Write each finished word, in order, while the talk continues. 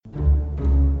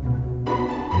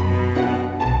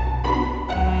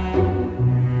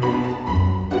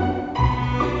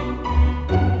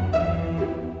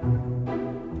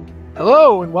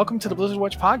and welcome to the Blizzard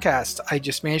Watch podcast. I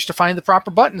just managed to find the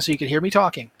proper button so you could hear me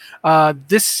talking.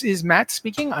 This is Matt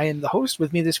speaking. I am the host.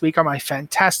 With me this week are my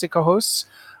fantastic co-hosts,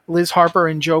 Liz Harper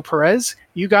and Joe Perez.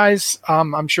 You guys,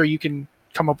 I'm sure you can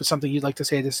come up with something you'd like to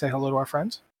say hello to our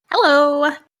friends.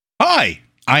 Hello. Hi,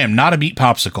 I am not a meat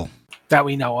popsicle. That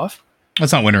we know of.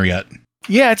 It's not winter yet.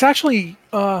 Yeah, it's actually,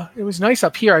 it was nice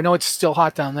up here. I know it's still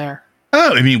hot down there.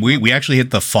 Oh, I mean, we actually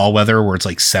hit the fall weather where it's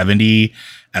like 70,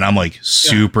 and I'm like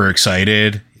super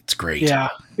excited. It's great. Yeah,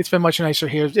 it's been much nicer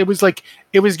here. It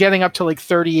was getting up to like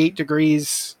 38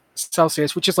 degrees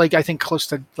Celsius, which is like, I think close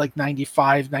to like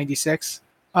 95, 96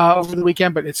 over the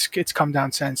weekend, but it's come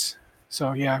down since.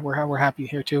 So yeah, we're happy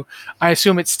here too. I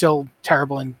assume it's still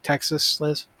terrible in Texas,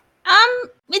 Liz.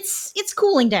 It's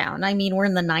cooling down. I mean, we're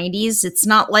in the 90s. It's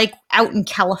not like out in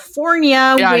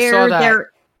California where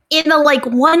they're in the like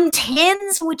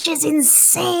 110s, which is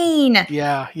insane.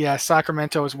 Yeah.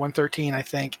 Sacramento is 113, I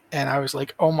think. And I was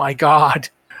like, oh my God,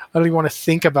 I don't even want to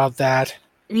think about that.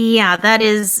 Yeah, that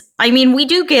is, I mean, we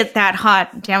do get that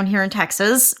hot down here in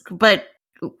Texas, but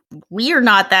we are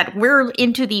not that. We're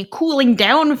into the cooling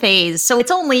down phase. So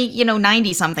it's only,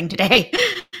 90 something today.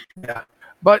 Yeah.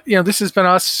 But, this has been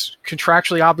us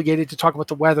contractually obligated to talk about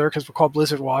the weather because we're called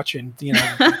Blizzard Watch and,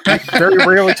 very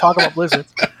rarely talk about Blizzard.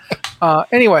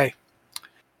 Anyway,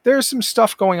 there's some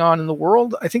stuff going on in the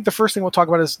world. I think the first thing we'll talk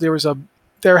about is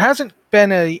there hasn't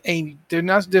been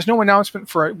there's no announcement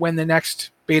for when the next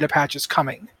beta patch is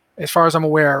coming. As far as I'm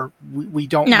aware, we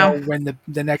don't know when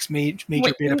the next major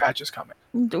beta patch is coming.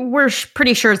 We're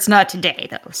pretty sure it's not today,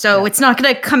 though. So It's not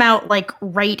going to come out like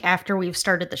right after we've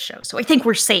started the show. So I think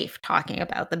we're safe talking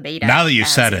about the beta. Now that you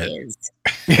said it.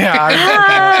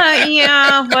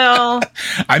 Yeah, well,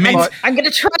 I'm going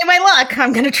to try my luck.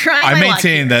 I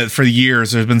maintain that for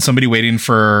years there's been somebody waiting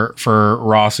for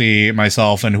Rossi,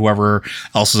 myself, and whoever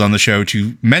else is on the show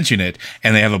to mention it,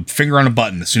 and they have a finger on a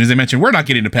button. As soon as they mention we're not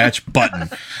getting a patch, button.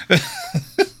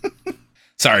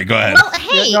 Sorry, go ahead. Well,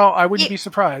 hey, no, I wouldn't be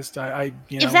surprised.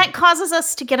 If that causes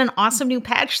us to get an awesome new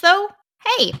patch, though,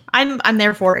 hey, I'm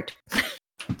there for it.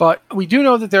 But we do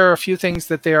know that there are a few things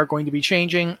that they are going to be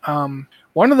changing.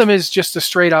 One of them is just a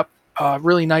straight up,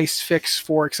 really nice fix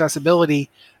for accessibility.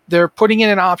 They're putting in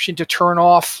an option to turn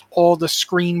off all the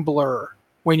screen blur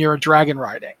when you're dragon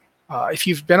riding. If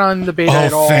you've been on the beta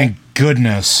at all... Oh, thank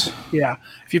goodness. Yeah.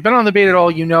 If you've been on the beta at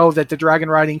all, you know that the dragon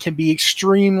riding can be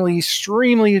extremely,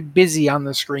 extremely busy on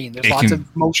the screen. There's lots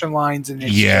of motion lines. And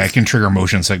it can trigger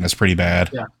motion sickness pretty bad.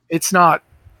 Yeah. It's not...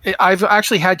 I've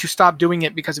actually had to stop doing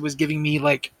it because it was giving me,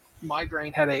 like,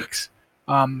 migraine headaches.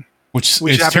 Which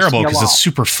is terrible because it's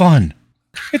super fun.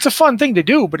 It's a fun thing to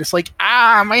do, but it's like,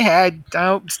 my head,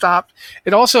 don't stop.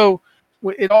 It also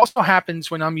happens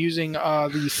when I'm using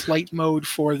the flight mode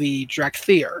for the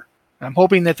Drakthir. I'm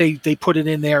hoping that they put it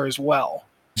in there as well.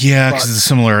 Yeah, because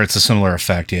it's a similar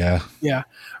effect. Yeah. Yeah.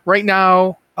 Right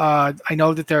now, I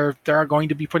know that they're going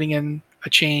to be putting in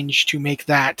a change to make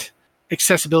that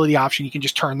accessibility option. You can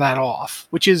just turn that off,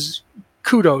 which is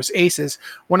kudos, aces.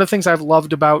 One of the things I've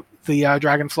loved about the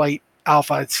Dragonflight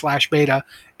Alpha / Beta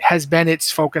has been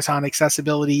its focus on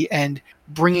accessibility and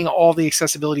bringing all the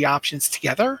accessibility options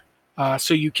together.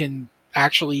 So you can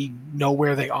actually know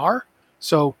where they are.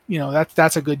 So,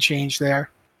 that's a good change there.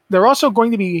 They're also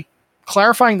going to be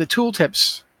clarifying the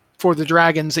tooltips for the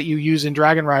dragons that you use in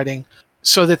dragon riding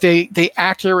so that they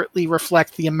accurately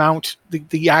reflect the amount,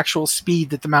 the actual speed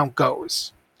that the mount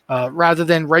goes. Rather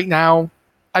than right now,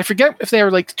 I forget if they are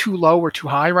like too low or too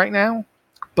high right now,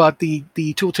 but the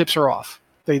tooltips are off.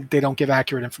 They don't give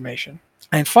accurate information.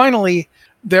 And finally,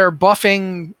 they're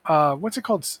buffing, what's it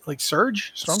called? Like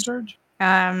Surge? Storm Surge?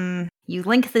 You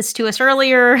linked this to us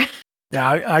earlier.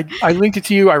 Yeah, I linked it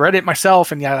to you. I read it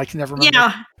myself, and I can never remember.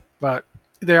 Yeah. But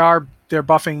they're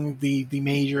buffing the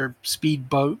major speed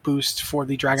boost for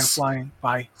the dragon flying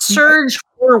by Surge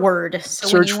forward. So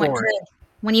Surge forward.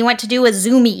 When you went to do a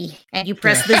zoomy and you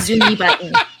press the zoomy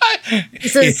button.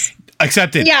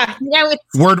 Accepted. Yeah.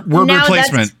 Word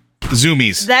replacement.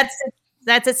 Zoomies.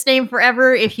 That's its name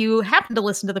forever. If you happen to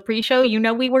listen to the pre-show,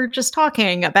 we were just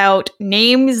talking about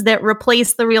names that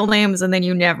replace the real names, and then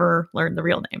you never learn the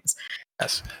real names.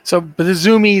 Yes. So, but the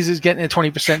Zoomies is getting a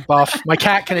 20% buff. My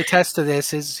cat can attest to this.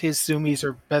 His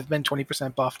Zoomies have been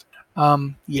 20% buffed.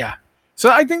 Yeah.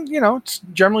 So I think, it's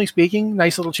generally speaking,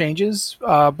 nice little changes,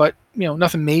 but,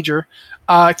 nothing major.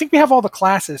 I think we have all the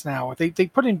classes now. They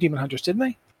put in Demon Hunters, didn't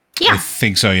they? Yeah. I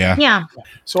think so, yeah. Yeah.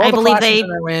 So all the classes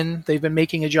are in. They've been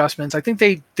making adjustments. I think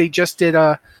they just did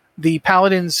the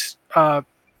Paladins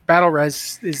battle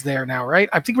res is there now, right?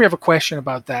 I think we have a question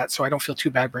about that, so I don't feel too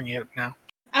bad bringing it up now.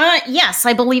 Yes,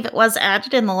 I believe it was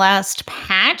added in the last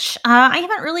patch. I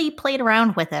haven't really played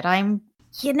around with it. I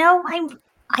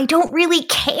don't really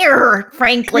care,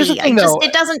 frankly. Here's the thing, though.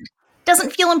 It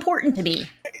doesn't feel important to me.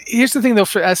 Here's the thing, though,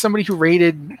 as somebody who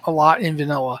raided a lot in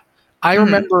vanilla, I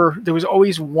remember there was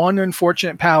always one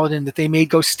unfortunate paladin that they made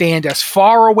go stand as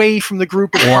far away from the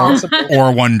group as possible.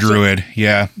 Or one druid,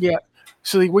 yeah. Yeah,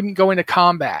 so they wouldn't go into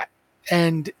combat.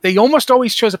 And they almost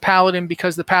always chose a paladin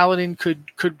because the paladin could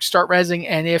start rezzing,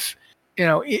 and if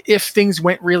things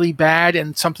went really bad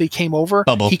and somebody came over,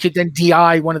 he could then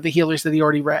DI one of the healers that he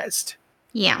already rezzed.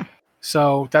 Yeah.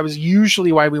 So that was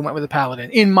usually why we went with a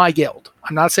paladin in my guild.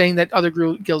 I'm not saying that other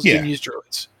guilds didn't use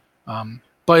druids,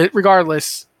 but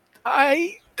regardless,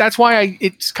 that's why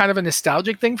it's kind of a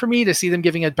nostalgic thing for me to see them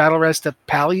giving a battle res to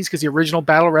pallies, because the original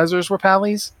battle resers were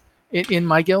pallies in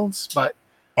my guilds, but.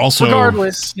 Also,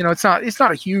 regardless, it's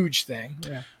not a huge thing.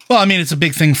 Yeah. Well, I mean, it's a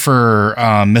big thing for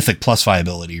Mythic Plus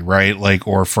viability, right? Like,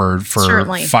 or for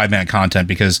 5-man content,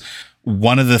 because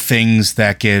one of the things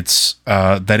that gets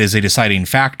that is a deciding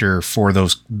factor for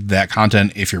that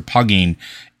content, if you're pugging,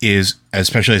 is,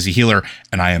 especially as a healer,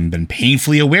 and I have been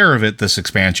painfully aware of it this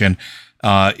expansion,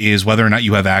 is whether or not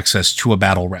you have access to a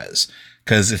battle res,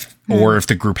 because if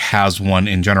the group has one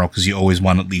in general, because you always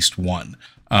want at least one.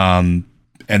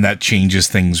 And that changes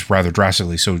things rather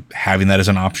drastically. So having that as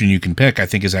an option you can pick, I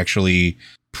think, is actually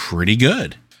pretty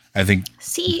good. I think.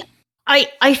 See,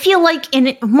 I feel like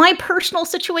in my personal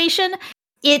situation,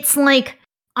 it's like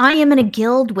I am in a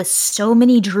guild with so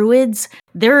many druids.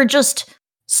 There are just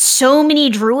so many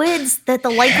druids that the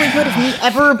likelihood of me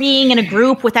ever being in a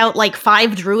group without like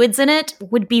 5 druids in it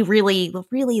would be really,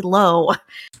 really low.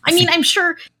 I mean, I'm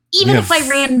sure. Even if I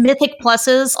ran Mythic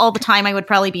Pluses all the time, I would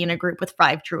probably be in a group with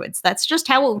 5 druids. That's just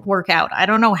how it would work out. I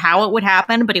don't know how it would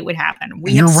happen, but it would happen.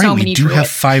 You're right. We do have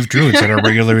 5 druids that are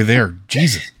regularly there.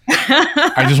 Jesus.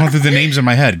 I just went through the names in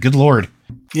my head. Good Lord.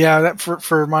 Yeah, that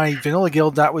for my vanilla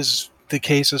guild, that was the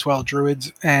case as well.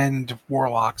 Druids and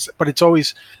warlocks. But it's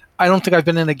always, I don't think I've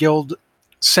been in a guild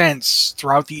since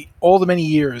throughout all the many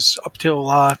years up till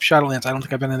Shadowlands. I don't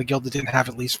think I've been in a guild that didn't have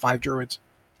at least 5 druids.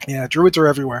 Yeah, druids are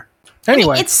everywhere.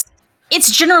 Anyway, I mean,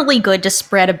 it's generally good to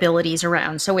spread abilities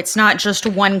around, so it's not just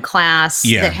one class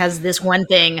that has this one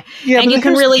thing, and you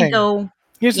can really go.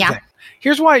 Here's the thing.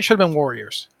 Here's why it should have been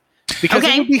warriors, because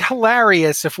it would be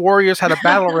hilarious if warriors had a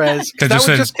battle res. That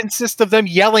would just consist of them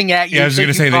yelling at you. Yeah, I was going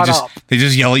to say they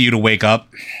just yell at you to wake up.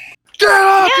 Get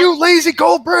up, you lazy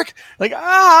gold brick! Like,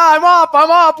 I'm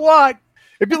up. What?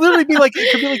 It could be like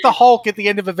the Hulk at the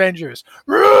end of Avengers.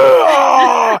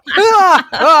 What?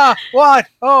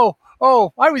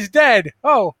 Oh, I was dead.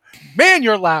 Oh, man,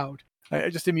 you're loud. It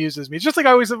just amuses me. It's just like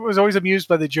I was always amused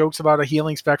by the jokes about a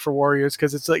healing spec for warriors,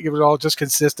 because it's like it would all just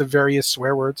consist of various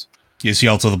swear words. You see,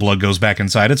 also the blood goes back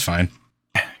inside. It's fine.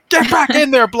 Get back in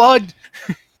there, blood.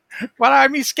 While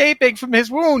I'm escaping from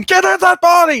his wound, get in that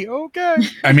body. Okay.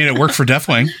 I mean, it worked for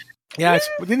Deathwing. Yeah,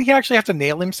 didn't he actually have to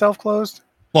nail himself closed?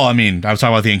 Well, I mean, I was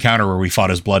talking about the encounter where we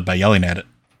fought his blood by yelling at it.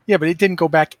 Yeah, but it didn't go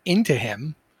back into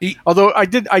him. Although I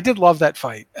did love that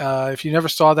fight. If you never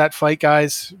saw that fight,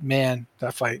 guys, man,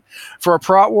 that fight. For a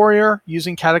prot warrior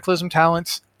using Cataclysm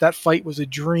talents, that fight was a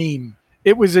dream.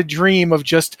 It was a dream of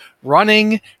just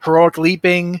running, heroic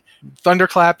leaping,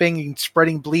 thunderclapping, and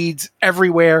spreading bleeds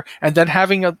everywhere, and then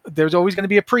there's always going to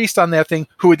be a priest on that thing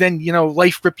who would then,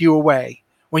 life rip you away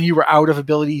when you were out of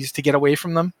abilities to get away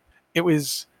from them. It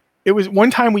was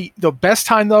one time the best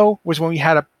time though was when we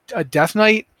had a Death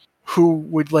Knight who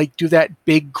would like do that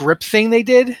big grip thing they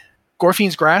did.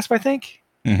 Gorfine's Grasp, I think.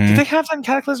 Mm-hmm. Did they have that in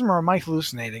Cataclysm, or am I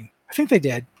hallucinating? I think they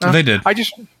did. They did. I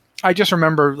just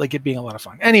remember like it being a lot of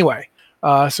fun. Anyway,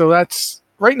 so that's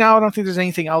right now. I don't think there's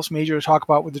anything else major to talk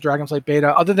about with the Dragonflight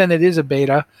beta, other than it is a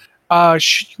beta.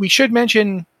 We should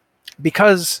mention,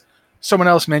 because someone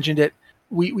else mentioned it,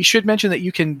 we should mention that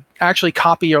you can actually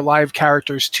copy your live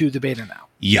characters to the beta now.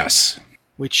 Yes.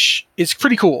 Which is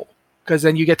pretty cool, because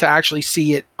then you get to actually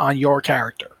see it on your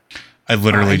character. I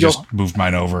literally just moved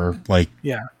mine over. Like,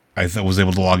 yeah. I was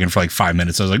able to log in for like 5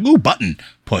 minutes. I was like, ooh, button,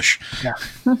 push. Yeah.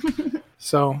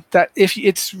 So that if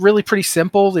it's really pretty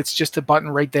simple, it's just a button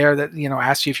right there that,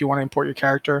 asks you if you want to import your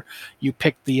character. You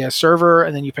pick the server,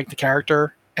 and then you pick the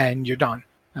character, and you're done.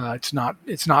 It's not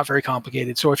very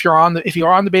complicated. So if you're on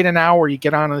the beta now, or you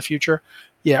get on in the future,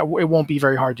 yeah, it won't be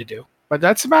very hard to do. But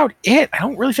that's about it. I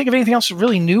don't really think of anything else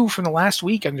really new from the last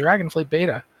week on Dragonflight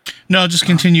beta. No, just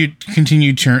continued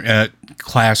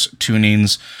class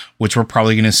tunings, which we're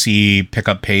probably going to see pick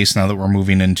up pace now that we're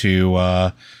moving into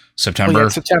September. Well, yeah,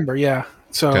 September, yeah.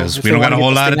 So because we don't got a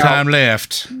whole lot of time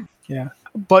left. Yeah,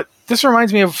 but this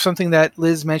reminds me of something that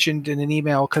Liz mentioned in an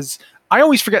email, because I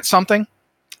always forget something.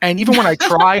 And even when I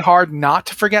try hard not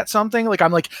to forget something, like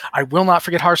I'm like, I will not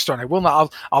forget Hearthstone. I will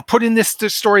not. I'll put in this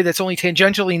story that's only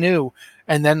tangentially new.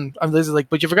 And then I'm like,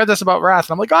 but you forgot this about Wrath.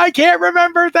 And I'm like, I can't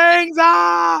remember things.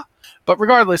 But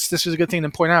regardless, this is a good thing to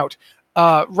point out.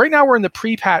 Right now we're in the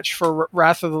pre-patch for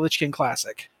Wrath of the Lich King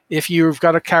Classic. If you've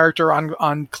got a character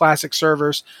on Classic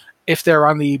servers, if they're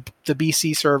on the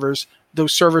BC servers,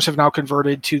 those servers have now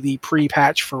converted to the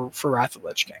pre-patch for Wrath of the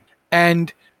Lich King.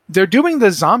 And they're doing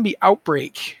the zombie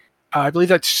outbreak. I believe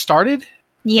that started.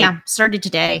 Yeah, started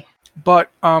today.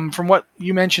 But from what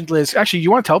you mentioned, Liz, actually,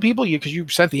 you want to tell people because you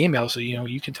sent the email, so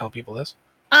you can tell people this.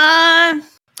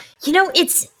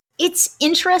 It's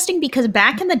interesting because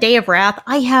back in the day of Wrath,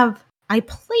 I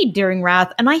played during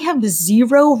Wrath, and I have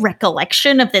zero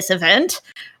recollection of this event.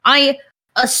 I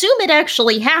assume it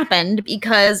actually happened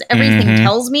because everything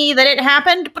tells me that it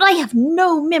happened, but I have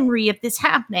no memory of this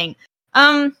happening.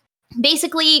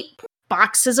 Basically,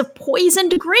 boxes of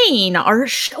poisoned grain are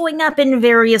showing up in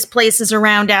various places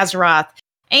around Azeroth.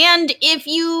 And if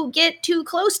you get too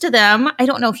close to them, I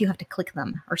don't know if you have to click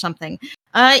them or something,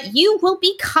 you will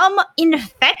become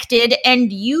infected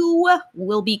and you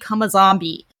will become a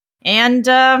zombie. And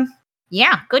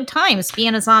good times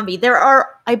being a zombie. There are,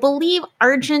 I believe,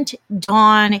 Argent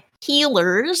Dawn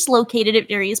healers located at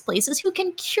various places who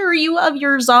can cure you of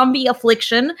your zombie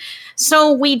affliction,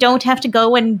 so we don't have to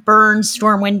go and burn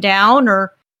Stormwind down,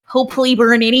 or hopefully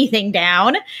burn anything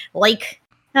down, like,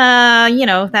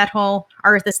 that whole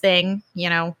Arthas thing,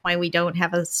 why we don't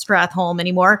have a Stratholme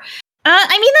anymore.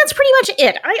 That's pretty much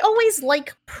it. I always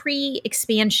like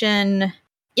pre-expansion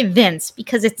events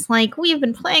because it's like, we've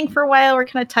been playing for a while, we're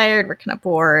kind of tired, we're kind of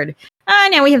bored.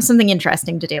 Now we have something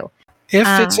interesting to do. If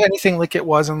it's anything like it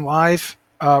was in live,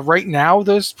 right now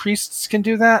those priests can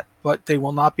do that, but they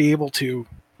will not be able to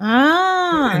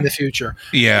in the future.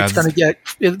 Yeah, it's going to get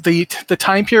the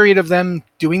time period of them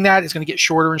doing that is going to get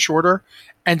shorter and shorter,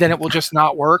 and then it will just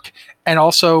not work. And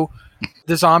also,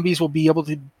 the zombies will be able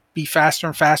to be faster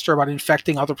and faster about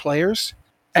infecting other players,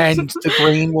 and the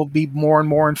grain will be more and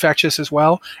more infectious as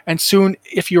well. And soon,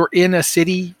 if you're in a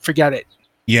city, forget it.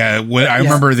 Yeah, I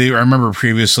remember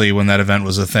previously when that event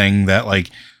was a thing that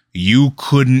like you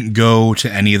couldn't go to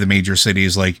any of the major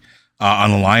cities. Like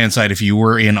on the Lion side, if you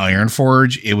were in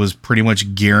Ironforge, it was pretty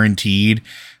much guaranteed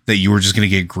that you were just going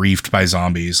to get griefed by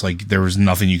zombies. Like there was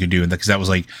nothing you could do because that was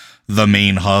like the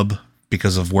main hub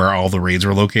because of where all the raids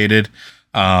were located.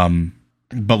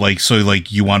 But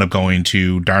like you wound up going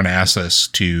to Darnassus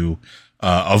to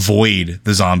avoid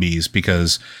the zombies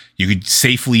because you could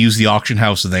safely use the auction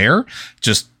house there,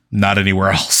 just not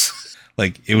anywhere else.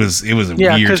 Like it was a weird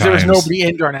time. Because there was nobody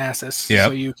in Darnassus,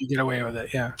 so you could get away with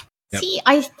it. Yeah. Yep. See,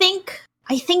 I think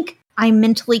I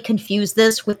mentally confused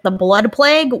this with the Blood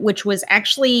Plague, which was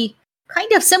actually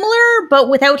kind of similar, but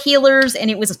without healers,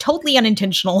 and it was totally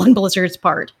unintentional on Blizzard's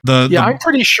part. I'm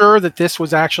pretty sure that this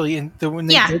was actually when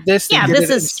they did this. This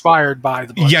is inspired by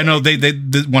the Blood Plague. No, they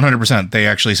 100%. They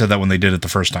actually said that when they did it the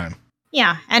first time.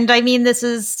 Yeah, and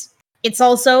it's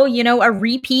also, a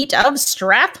repeat of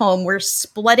Stratholme. We're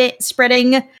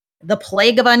spreading the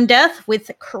Plague of Undeath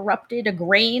with corrupted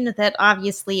grain that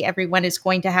obviously everyone is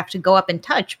going to have to go up and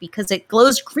touch because it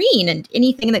glows green, and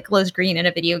anything that glows green in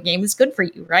a video game is good for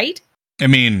you, right? I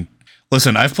mean,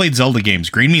 listen, I've played Zelda games.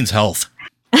 Green means health.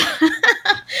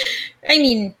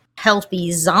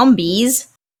 Healthy zombies.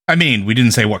 We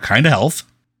didn't say what kind of health.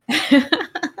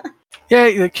 Yeah,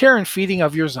 the care and feeding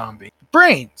of your zombie.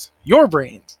 Brains. Your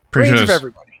brains. Brains of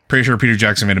everybody. Pretty sure Peter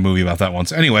Jackson made a movie about that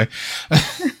once. Anyway.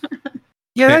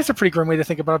 Yeah, that's a pretty grim way to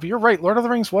think about it, but you're right. Lord of the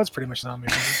Rings was pretty much zombie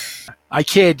movie. I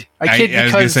kid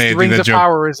because Rings of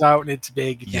Power is out and it's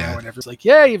big now and everyone's like,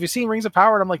 yeah, have you seen Rings of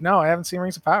Power? And I'm like, no, I haven't seen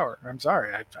Rings of Power. I'm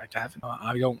sorry. I haven't.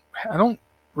 I don't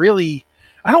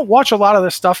watch a lot of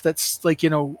the stuff that's like,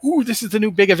 ooh, this is the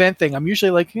new big event thing. I'm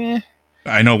usually like,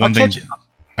 I know one thing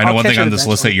on this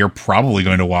list that you're probably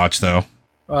going to watch though.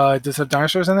 Does it have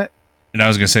dinosaurs in it? And I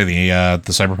was going to say the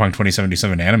Cyberpunk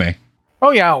 2077 anime. Oh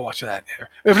yeah, I'll watch that.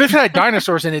 If it had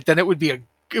dinosaurs in it, then it would be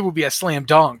a slam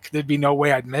dunk. There'd be no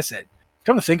way I'd miss it.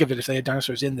 Come to think of it, if they had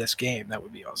dinosaurs in this game, that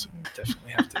would be awesome.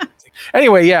 Definitely have to.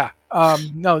 Anyway, yeah.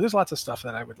 No, there's lots of stuff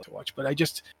that I would like to watch, but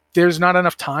there's not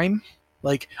enough time.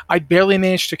 Like I barely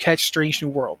managed to catch Strange New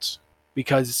Worlds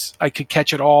because I could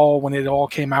catch it all when it all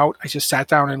came out. I just sat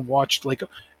down and watched it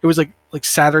was like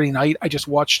Saturday night. I just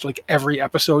watched like every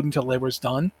episode until it was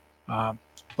done.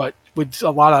 But with a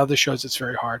lot of other shows, it's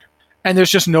very hard. And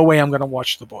there's just no way I'm going to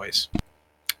watch The Boys.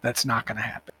 That's not going to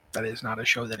happen. That is not a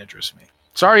show that interests me.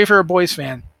 Sorry if you're a Boys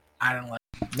fan. I don't like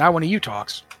it. Not one of you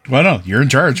talks. Well, no, you're in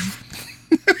charge.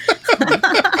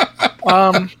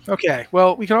 Okay.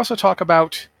 Well, we can also talk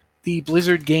about the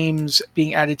Blizzard games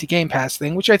being added to Game Pass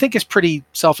thing, which I think is pretty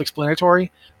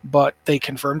self-explanatory, but they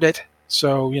confirmed it.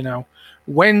 So,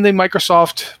 when the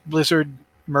Microsoft Blizzard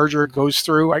merger goes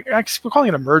through, we're calling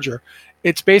it a merger.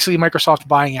 It's basically Microsoft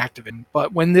buying Activision.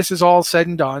 But when this is all said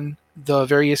and done, the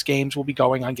various games will be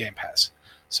going on Game Pass.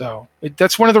 So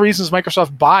that's one of the reasons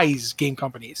Microsoft buys game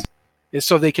companies, is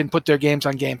so they can put their games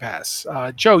on Game Pass.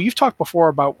 Joe, you've talked before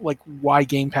about why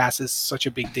Game Pass is such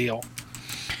a big deal.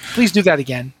 Please do that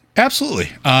again. Absolutely.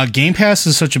 Game Pass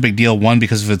is such a big deal, one,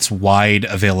 because of its wide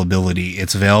availability.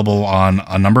 It's available on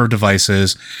a number of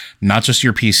devices, not just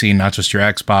your PC, not just your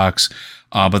Xbox,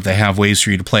 but they have ways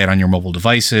for you to play it on your mobile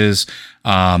devices.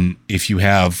 If you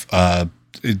have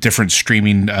different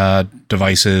streaming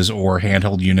devices or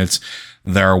handheld units,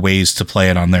 there are ways to play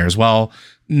it on there as well.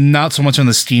 Not so much on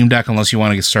the Steam Deck unless you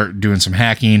want to start doing some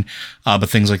hacking, but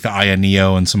things like the Aya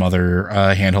Neo and some other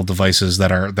handheld devices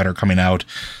that are coming out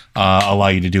allow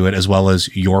you to do it, as well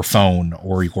as your phone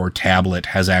or your tablet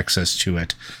has access to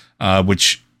it,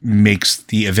 which makes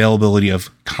the availability of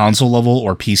console level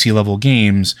or PC level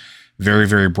games very,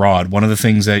 very broad. One of the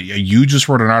things that you just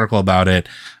wrote an article about it,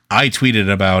 I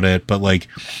tweeted about it, but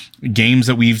games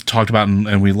that we've talked about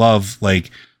and we love,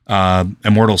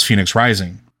 Immortals Fenyx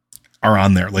Rising, are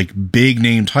on there, big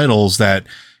name titles that,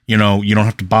 you don't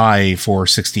have to buy for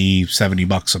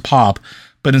 $60-$70 a pop,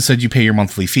 but instead you pay your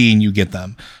monthly fee and you get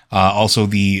them. Also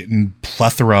the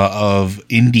plethora of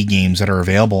indie games that are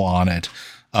available on it,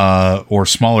 or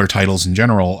smaller titles in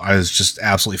general, is just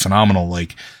absolutely phenomenal.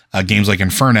 Games like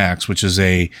Infernax, which is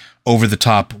a over the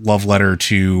top love letter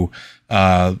to,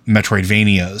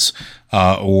 Metroidvanias,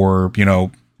 or,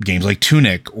 games like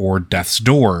Tunic or Death's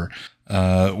Door,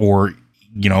 or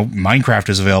Minecraft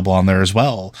is available on there as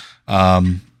well.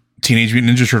 Teenage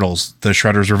Mutant Ninja Turtles, The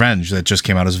Shredder's Revenge, that just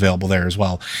came out, is available there as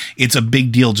well. It's a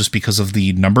big deal just because of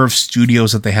the number of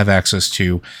studios that they have access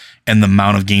to and the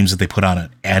amount of games that they put on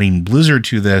it. Adding Blizzard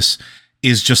to this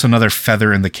is just another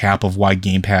feather in the cap of why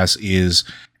Game Pass is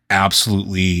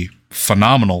absolutely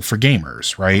phenomenal for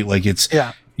gamers, right?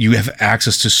 You have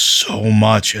access to so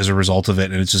much as a result of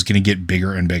it, and it's just going to get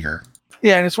bigger and bigger.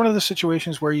 Yeah, and it's one of those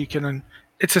situations where you can,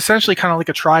 it's essentially kind of like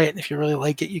a try it, and if you really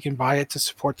like it, you can buy it to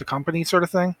support the company sort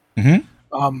of thing.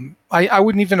 Mm-hmm. I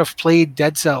wouldn't even have played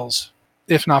Dead Cells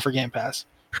if not for Game Pass,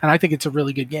 and I think it's a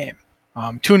really good game.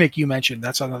 Tunic, you mentioned,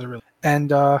 that's another really,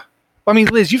 and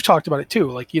Liz, you've talked about it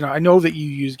too. I know that you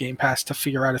use Game Pass to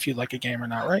figure out if you like a game or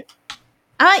not, right?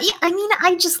 Yeah,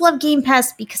 I just love Game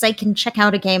Pass because I can check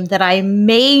out a game that I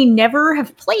may never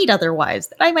have played otherwise,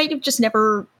 that I might have just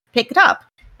never picked up.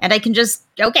 And I can just,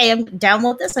 I'm going to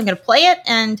download this, I'm going to play it,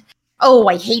 and,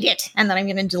 I hate it. And then I'm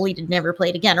going to delete it and never play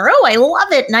it again. Or, I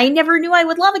love it, and I never knew I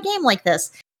would love a game like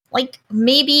this.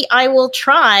 Maybe I will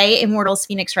try Immortals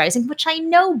Fenyx Rising, which I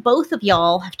know both of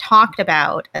y'all have talked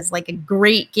about as a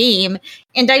great game.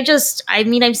 And I've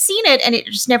seen it and it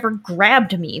just never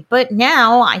grabbed me. But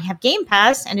now I have Game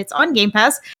Pass and it's on Game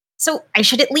Pass. So I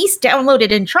should at least download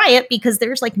it and try it because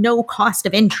there's no cost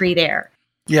of entry there.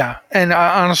 Yeah. And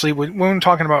honestly, when we're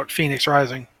talking about Fenyx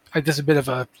Rising, this is a bit of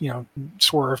a,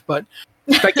 swerve, but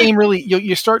that game really,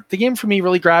 the game for me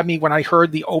really grabbed me when I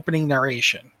heard the opening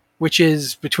narration, which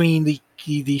is between the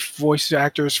voice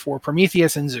actors for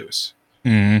Prometheus and Zeus.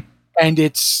 Mm-hmm. And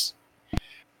it's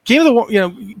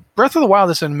Breath of the Wild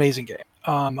is an amazing game.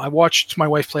 I watched my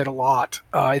wife play it a lot.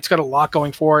 It's got a lot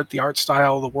going for it, the art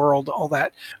style, the world, all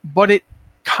that. But it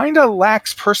kind of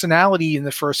lacks personality in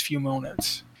the first few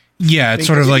moments. Yeah, it's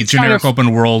sort of like generic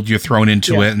open world. You're thrown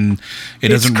into it, and it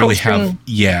doesn't really have.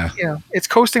 Yeah, it's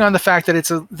coasting on the fact that it's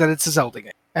a Zelda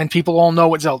game, and people all know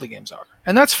what Zelda games are,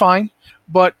 and that's fine.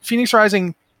 But Fenyx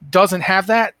Rising doesn't have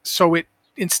that, so it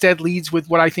instead leads with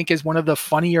what I think is one of the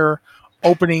funnier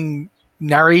opening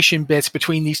narration bits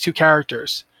between these two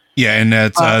characters. Yeah, and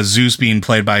that's Zeus being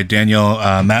played by Daniel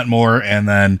Matmore, and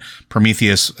then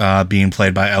Prometheus being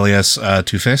played by Elias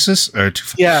Toufesis.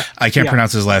 I can't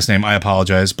pronounce his last name. I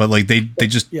apologize, but they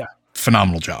just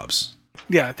phenomenal jobs.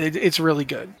 Yeah, it's really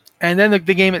good. And then the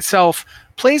game itself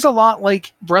plays a lot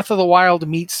like Breath of the Wild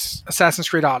meets Assassin's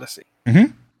Creed Odyssey.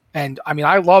 Mm-hmm. And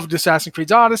I loved Assassin's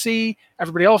Creed Odyssey.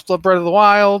 Everybody else loved Breath of the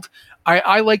Wild.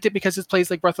 I liked it because it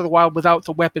plays like Breath of the Wild without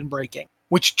the weapon breaking,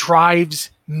 which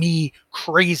drives me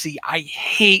crazy. I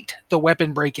hate the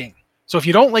weapon breaking. So if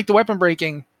you don't like the weapon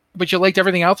breaking, but you liked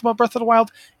everything else about Breath of the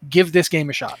Wild, give this game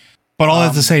a shot. But all I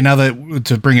have to say, now that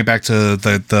to bring it back to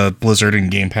the Blizzard and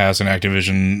Game Pass and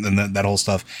Activision and that whole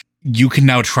stuff, you can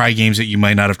now try games that you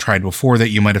might not have tried before that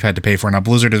you might have had to pay for. Now,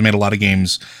 Blizzard has made a lot of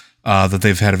games that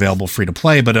they've had available free to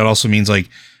play, but it also means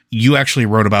you actually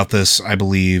wrote about this, I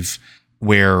believe,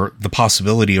 where the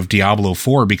possibility of Diablo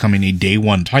 4 becoming a day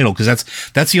one title, because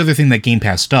that's the other thing that Game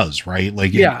Pass does, right?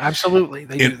 Like, absolutely,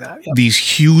 they do that. Yep. These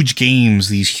huge games,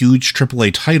 these huge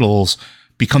AAA titles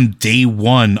become day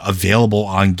one available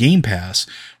on Game Pass,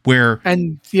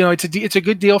 and it's a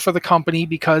good deal for the company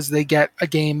because they get a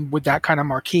game with that kind of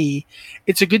marquee.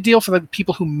 It's a good deal for the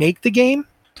people who make the game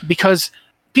because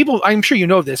people, I'm sure you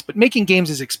know this, but making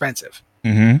games is expensive.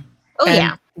 Mm-hmm. Oh, and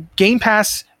yeah. Game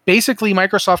Pass, basically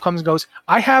Microsoft comes and goes,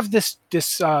 I have this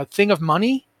thing of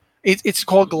money. It's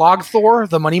called Glogthor,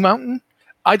 the money mountain.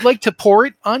 I'd like to pour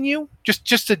it on you,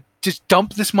 just to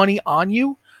dump this money on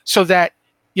you so that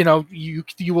you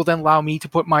will then allow me to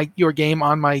put your game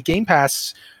on my Game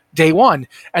Pass day one.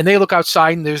 And they look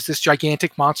outside and there's this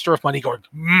gigantic monster of money going,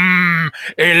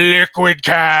 a liquid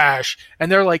cash.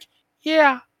 And they're like,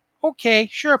 yeah, okay,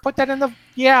 sure, put that in the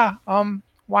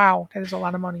wow, that is a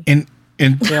lot of money. And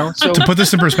so to put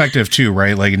this in perspective too,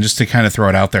 right? Like, and just to kind of throw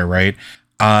it out there, right?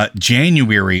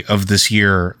 January of this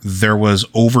year, there was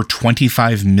over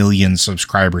 25 million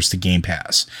subscribers to Game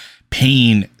Pass,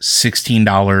 paying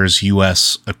 $16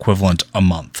 US equivalent a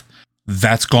month.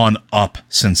 That's gone up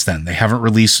since then. They haven't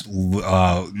released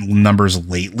numbers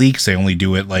lately because they only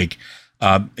do it like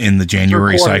in the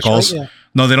January cycles. Right? Yeah.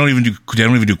 No, they don't even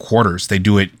do quarters. They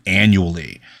do it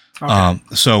annually. Okay.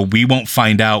 So we won't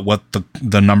find out what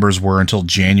the numbers were until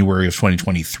January of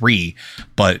 2023,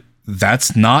 but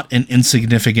that's not an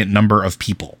insignificant number of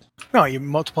people. No, you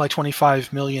multiply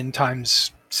 25 million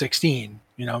times 16,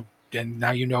 and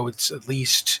now it's at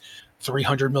least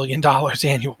 $300 million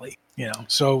annually,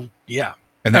 so yeah.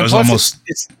 And that was almost,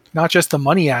 it's not just the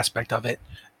money aspect of it.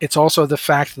 It's also the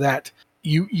fact that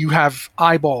you have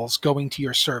eyeballs going to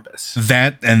your service.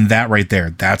 That right there,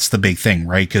 that's the big thing,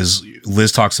 right? Because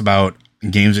Liz talks about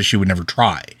games that she would never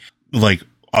try, like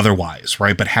otherwise,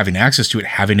 right? But having access to it,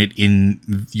 having it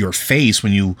in your face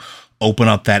when you open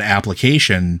up that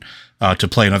application to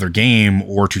play another game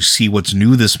or to see what's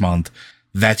new this month,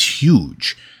 that's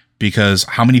huge. Because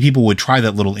how many people would try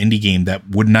that little indie game that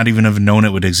would not even have known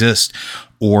it would exist?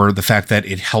 Or the fact that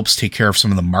it helps take care of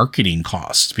some of the marketing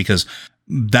costs, because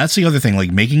that's the other thing.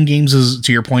 Like, making games, is,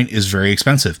 to your point, is very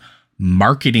expensive.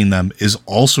 Marketing them is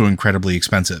also incredibly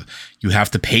expensive. You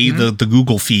have to pay the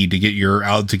Google fee to get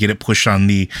to get it pushed on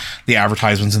the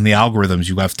advertisements and the algorithms.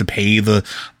 You have to pay the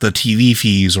TV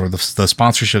fees or the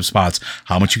sponsorship spots.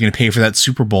 How much you're going to pay for that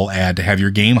Super Bowl ad to have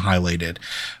your game highlighted,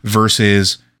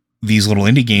 versus these little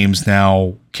indie games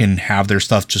now can have their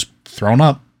stuff just thrown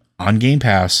up on Game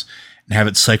Pass and have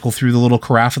it cycle through the little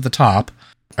carafe at the top,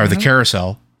 or the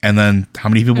carousel. And then how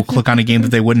many people click on a game that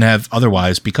they wouldn't have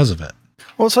otherwise because of it?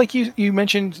 Well, it's like you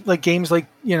mentioned, like games like,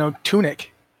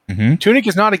 Tunic. Mm-hmm. Tunic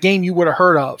is not a game you would have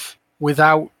heard of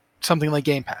without something like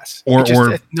Game Pass. Or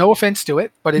no offense to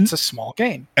it, but it's a small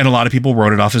game. And a lot of people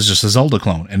wrote it off as just a Zelda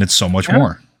clone, and it's so much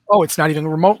more. Oh, it's not even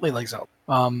remotely like Zelda.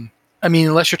 I mean,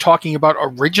 unless you're talking about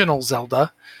original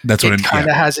Zelda, that's what it kind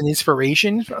of has an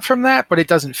inspiration from that, but it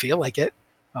doesn't feel like it.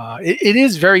 It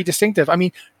is very distinctive. I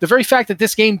mean, the very fact that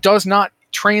this game does not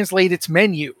translate its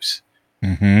menus.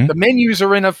 Mm-hmm. The menus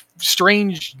are in a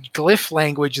strange glyph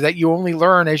language that you only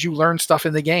learn as you learn stuff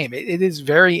in the game. It is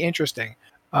very interesting.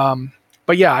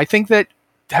 But yeah, I think that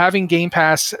having Game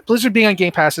Pass, Blizzard being on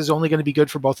Game Pass, is only going to be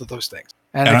good for both of those things.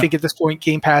 And I think at this point,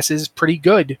 Game Pass is pretty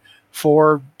good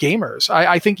for gamers.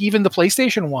 I think even the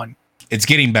PlayStation one, it's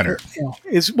getting better.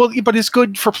 But it's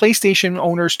good for PlayStation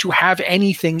owners to have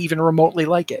anything even remotely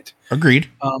like it. Agreed.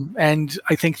 And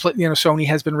I think Sony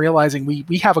has been realizing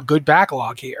we have a good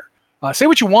backlog here. Say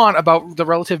what you want about the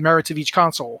relative merits of each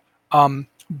console,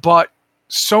 but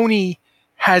Sony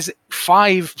has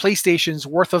 5 PlayStations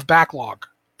worth of backlog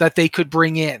that they could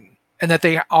bring in, and that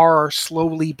they are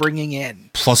slowly bringing in.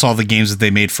 Plus all the games that they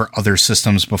made for other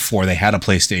systems before they had a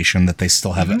PlayStation that they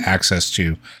still have access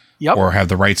to. Yep. Or have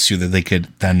the rights to, that they could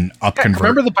then upconvert.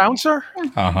 Remember the Bouncer?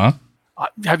 Uh-huh.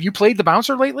 Have you played the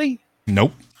Bouncer lately?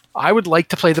 Nope. I would like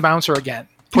to play the Bouncer again.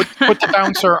 Put the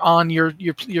Bouncer on your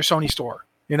Sony store.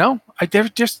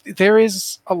 There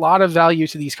is a lot of value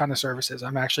to these kind of services.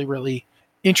 I'm actually really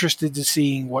interested to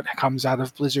seeing what comes out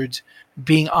of Blizzard's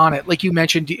being on it. Like you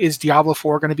mentioned, is Diablo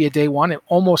 4 going to be a day one? It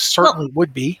almost certainly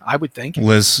would be, I would think.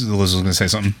 Liz was going to say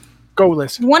something. Go,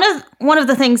 Liz. One of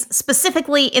the things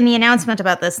specifically in the announcement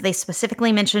about this, they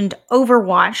specifically mentioned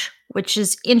Overwatch, which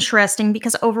is interesting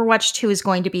because Overwatch 2 is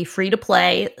going to be free to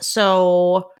play.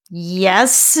 So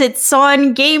yes, it's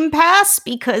on Game Pass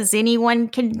because anyone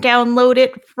can download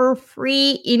it for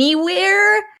free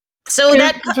anywhere. So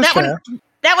that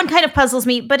one kind of puzzles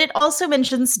me, but it also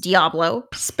mentions Diablo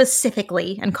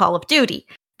specifically and Call of Duty.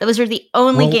 Those are the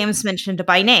only games mentioned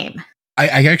by name.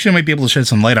 I actually might be able to shed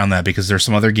some light on that because there's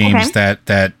some other games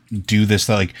that do this.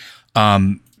 That, like,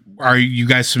 are you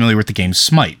guys familiar with the game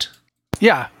Smite?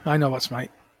 Yeah, I know what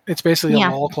Smite. It's basically a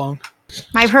LOL clone.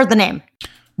 I've heard the name.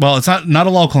 Well, it's not a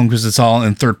LOL clone because it's all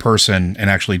in third person and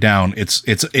actually down. It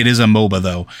is a MOBA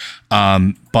though,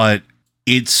 but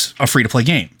it's a free to play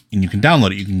game and you can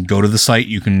download it. You can go to the site.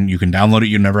 You can download it.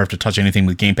 You never have to touch anything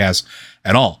with Game Pass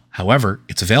at all. However,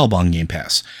 it's available on Game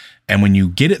Pass, and when you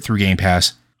get it through Game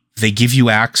Pass, they give you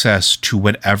access to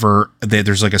whatever.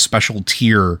 There's like a special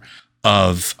tier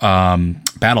of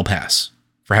Battle Pass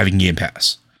for having Game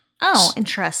Pass. Oh,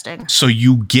 interesting. So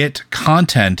you get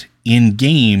content in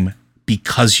game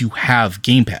because you have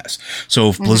Game Pass. So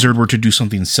if Blizzard were to do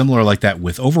something similar like that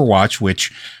with Overwatch,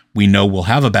 which we know will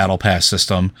have a Battle Pass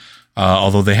system,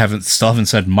 although they still haven't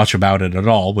said much about it at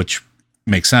all, which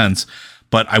makes sense.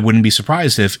 But I wouldn't be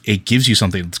surprised if it gives you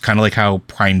something. It's kind of like how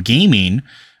Prime Gaming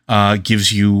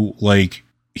gives you, like,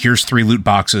 here's 3 loot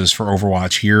boxes for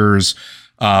Overwatch. Here's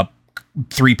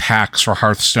 3 packs for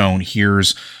Hearthstone.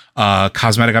 Here's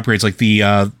cosmetic upgrades, like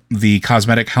the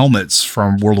cosmetic helmets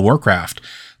from World of Warcraft.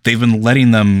 They've been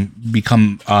letting them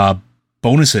become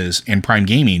bonuses in Prime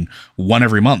Gaming, one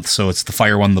every month. So it's the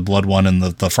Fire one, the Blood one, and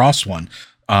the Frost one.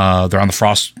 They're on the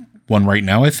Frost one right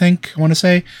now, I think, I want to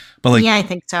say. But yeah, I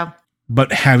think so.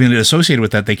 But having it associated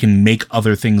with that, they can make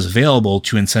other things available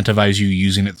to incentivize you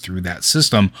using it through that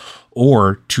system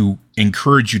or to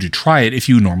encourage you to try it if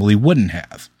you normally wouldn't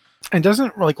have. And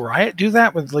doesn't like Riot do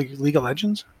that with like League of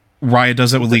Legends? Riot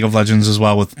does it with League of Legends as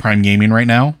well with Prime Gaming right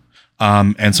now.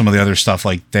 And some of the other stuff,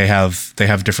 like they have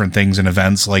different things and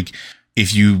events. Like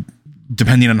if you,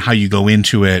 depending on how you go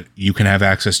into it, you can have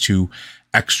access to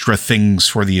extra things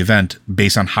for the event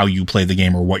based on how you play the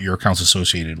game or what your account's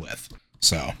associated with.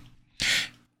 So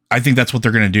I think that's what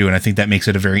they're going to do. And I think that makes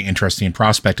it a very interesting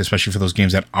prospect, especially for those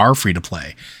games that are free to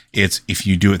play. It's if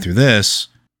you do it through this,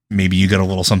 maybe you get a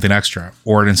little something extra,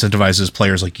 or it incentivizes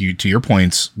players like you, to your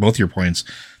points, both your points,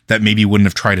 that maybe wouldn't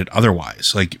have tried it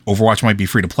otherwise. Like Overwatch might be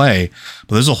free to play,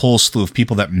 but there's a whole slew of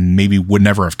people that maybe would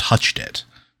never have touched it.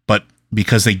 But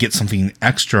because they get something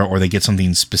extra or they get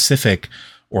something specific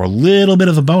or a little bit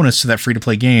of a bonus to that free to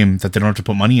play game that they don't have to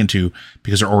put money into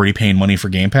because they're already paying money for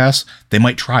Game Pass, they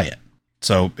might try it.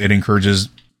 So it encourages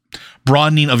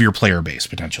broadening of your player base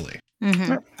potentially.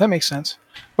 Mm-hmm. That makes sense.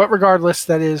 But regardless,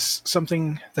 that is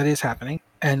something that is happening.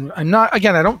 And I'm not,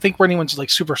 again, I don't think anyone's like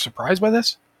super surprised by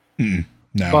this. No.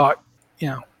 But, you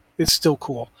know, it's still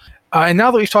cool. And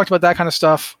now that we've talked about that kind of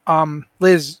stuff,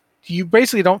 Liz, you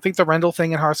basically don't think the Rendell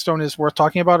thing in Hearthstone is worth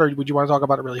talking about, or would you want to talk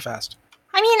about it really fast?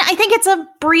 I mean, I think it's a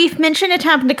brief mention. It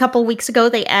happened a couple weeks ago.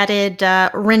 They added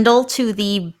Rendell to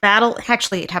the battle.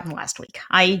 Actually, it happened last week.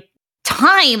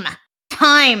 Time.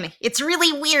 It's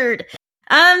really weird.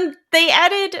 They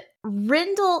added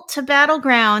Rendell to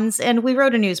Battlegrounds, and we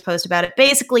wrote a news post about it,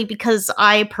 basically because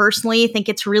I personally think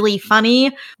it's really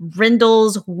funny,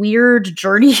 Rendell's weird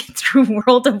journey through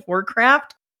World of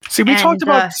Warcraft. See, we talked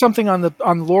about something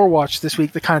on Lore Watch this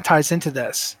week that kind of ties into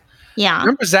this. Yeah.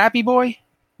 Remember Zappy Boy?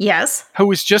 Yes. Who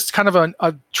was just kind of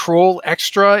a troll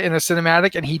extra in a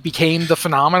cinematic, and he became the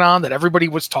phenomenon that everybody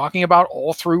was talking about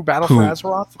all through Battle for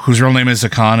Azeroth? Whose real name is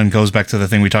Zakan and goes back to the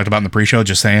thing we talked about in the pre-show,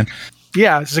 just saying.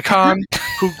 Yeah, Zakan,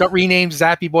 who got renamed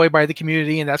Zappy Boy by the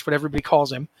community, and that's what everybody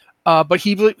calls him. But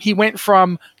he went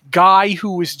from guy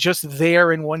who was just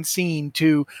there in one scene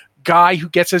to guy who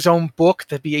gets his own book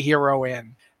to be a hero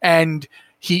in. And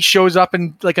he shows up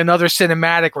in like another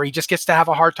cinematic where he just gets to have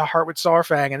a heart-to-heart with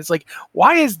Saurfang. And it's like,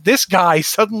 why is this guy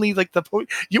suddenly like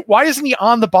why isn't he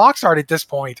on the box art at this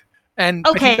point? And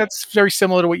I think that's very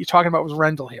similar to what you're talking about with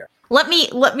Rendell here. Let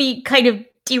me kind of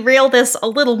derail this a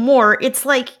little more. It's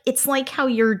like how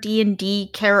your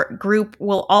D&D group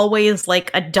will always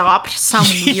like adopt some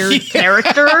weird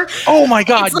character. Oh my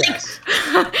god, yes.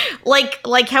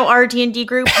 Like how our D&D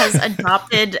group has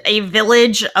adopted a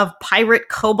village of pirate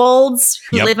kobolds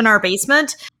who live in our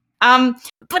basement.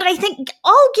 But I think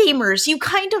all gamers, you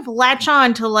kind of latch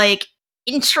on to like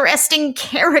interesting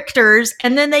characters,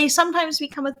 and then they sometimes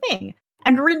become a thing.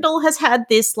 And Rendell has had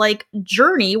this like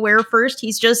journey where first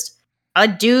he's just a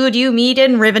dude you meet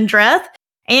in Rivendreth,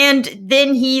 and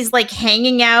then he's like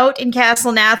hanging out in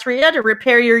Castle Nathria to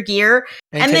repair your gear,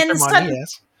 and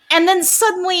then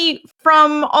suddenly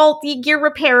from all the gear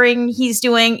repairing he's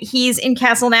in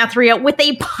Castle Nathria with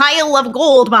a pile of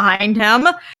gold behind him.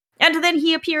 And then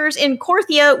he appears in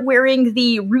Korthia wearing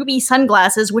the ruby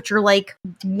sunglasses, which are like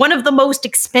one of the most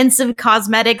expensive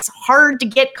cosmetics, hard to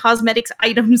get cosmetics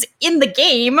items in the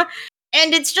game.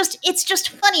 And it's just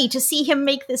funny to see him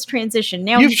make this transition.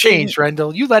 Now you've changed,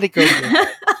 Rendell. You let it go.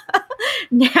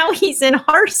 Now he's in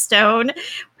Hearthstone,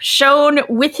 shown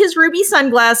with his ruby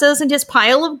sunglasses and his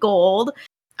pile of gold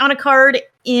on a card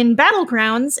in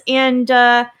Battlegrounds. And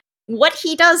what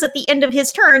he does at the end of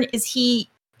his turn is he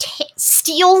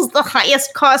steals the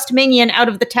highest cost minion out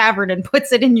of the tavern and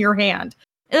puts it in your hand.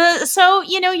 So,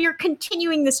 you're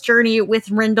continuing this journey with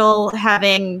Rindle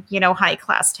having, high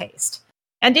class taste.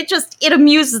 And it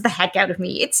amuses the heck out of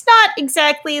me. It's not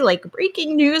exactly like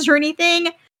breaking news or anything.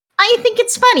 I think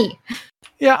it's funny.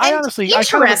 Yeah, I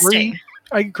kind of agree.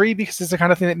 I agree because it's the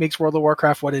kind of thing that makes World of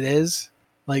Warcraft what it is.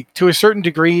 Like, to a certain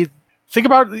degree, think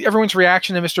about everyone's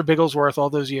reaction to Mr. Bigglesworth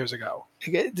all those years ago.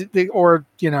 Or,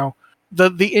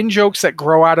 the in-jokes that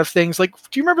grow out of things. Like,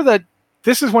 do you remember that?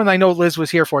 This is one I know Liz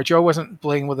was here for. Joe wasn't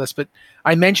playing with us, but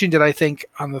I mentioned it, I think,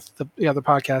 on the other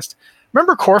podcast.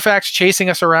 Remember Corfax chasing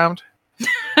us around?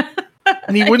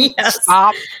 And he wouldn't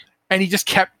stop, and he just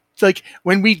kept, like,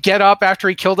 when we'd get up after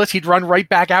he killed us, he'd run right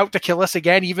back out to kill us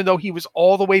again, even though he was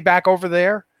all the way back over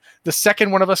there. The second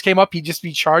one of us came up, he'd just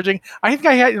be charging. I think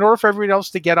in order for everybody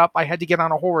else to get up, I had to get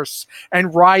on a horse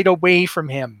and ride away from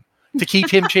him to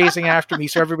keep him chasing after me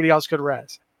so everybody else could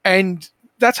res. And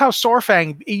that's how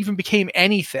Saurfang even became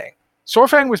anything.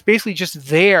 Saurfang was basically just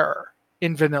there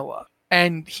in vanilla.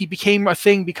 And he became a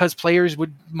thing because players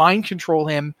would mind control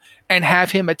him and have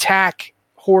him attack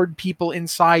horde people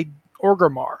inside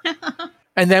Orgrimmar.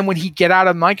 And then when he'd get out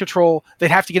of mind control,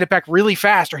 they'd have to get it back really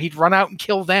fast or he'd run out and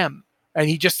kill them. And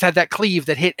he just had that cleave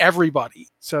that hit everybody.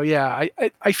 So yeah,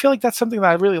 I feel like that's something that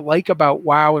I really like about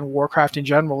WoW and Warcraft in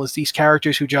general is these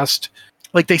characters who just,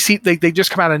 like, they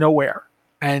just come out of nowhere.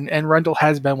 And Rindle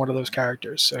has been one of those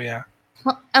characters. So yeah.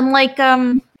 Well, unlike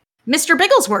Mr.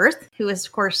 Bigglesworth, who is,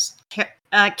 of course,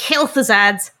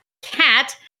 Kel'Thuzad's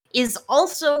cat, is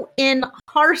also in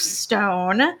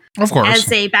Hearthstone. Of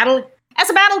course. As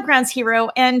a Battlegrounds hero,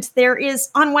 and there is,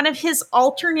 on one of his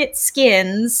alternate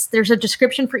skins, there's a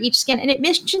description for each skin, and it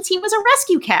mentions he was a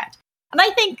rescue cat. And I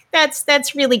think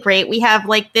that's really great. We have,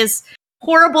 like, this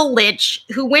horrible lich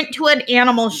who went to an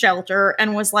animal shelter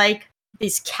and was like,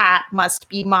 this cat must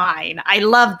be mine. I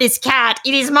love this cat.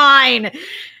 It is mine.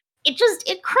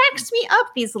 It cracks me up,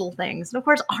 these little things. And of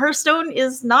course, Hearthstone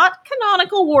is not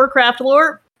canonical Warcraft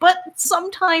lore, but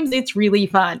sometimes it's really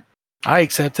fun. I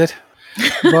accept it.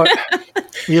 But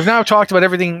we have now talked about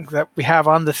everything that we have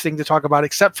on this thing to talk about,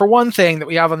 except for one thing that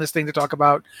we have on this thing to talk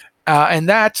about, and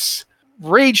that's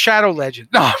Raid Shadow Legend.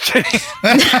 No, I'm kidding.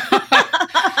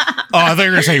 Oh, I thought you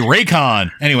were going to say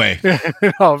Raycon. Anyway.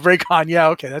 Oh, Raycon. Yeah,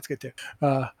 okay, that's good too.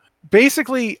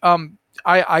 Basically,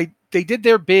 they did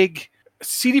their big,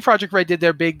 CD Projekt Red did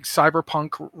their big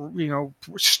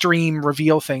Cyberpunk, stream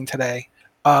reveal thing today.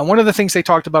 One of the things they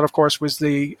talked about, of course, was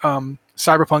the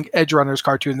Cyberpunk Edge Runners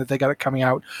cartoon that they got coming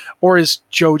out, or as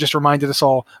Joe just reminded us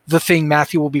all, the thing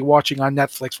Matthew will be watching on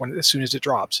Netflix as soon as it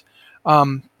drops.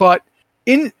 But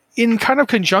in kind of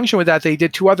conjunction with that, they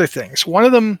did two other things. One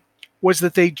of them was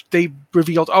that they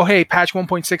revealed, oh, hey, patch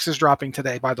 1.6 is dropping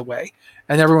today, by the way.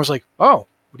 And everyone was like, oh,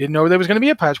 we didn't know there was going to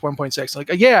be a patch 1.6. Like,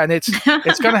 yeah, and it's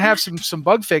going to have some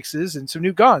bug fixes and some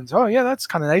new guns. Oh, yeah, that's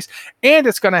kind of nice. And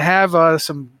it's going to have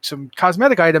some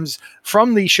cosmetic items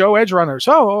from the show Edge Runners.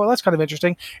 Oh, that's kind of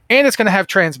interesting. And it's going to have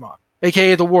transmog,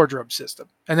 aka the wardrobe system.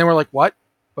 And then we're like, what?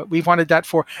 But we've wanted that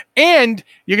for. And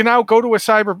you can now go to a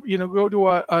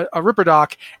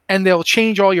Ripperdoc, and they'll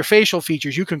change all your facial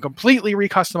features. You can completely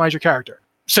recustomize your character.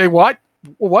 Say what?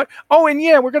 What? Oh, and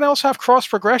yeah, we're going to also have cross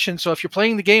progression. So if you're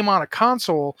playing the game on a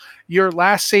console, your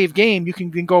last save game, you can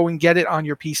go and get it on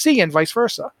your PC and vice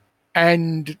versa.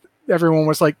 And everyone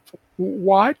was like,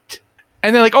 what?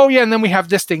 And they're like, oh yeah, and then we have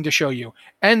this thing to show you.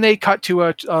 And they cut to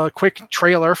a quick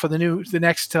trailer for the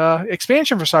next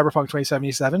expansion for Cyberpunk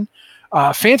 2077,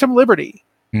 Phantom Liberty.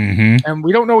 Mm-hmm. And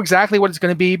we don't know exactly what it's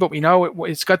going to be, but we know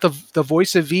it's got the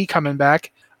voice of V coming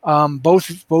back.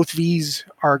 Both V's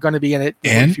are going to be in it,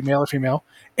 and female or female,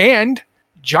 and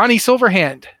Johnny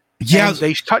Silverhand. Yeah, and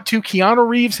they cut to Keanu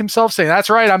Reeves himself saying, "That's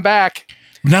right, I'm back.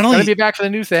 Not only going to be back for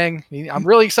the new thing. I'm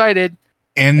really excited."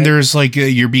 And there's like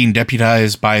you're being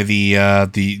deputized by the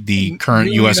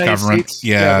current U.S. government. States,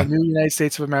 the new United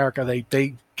States of America.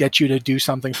 They get you to do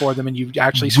something for them, and you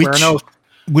actually swear an oath.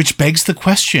 Which begs the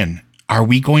question: are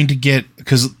we going to get?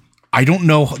 Because I don't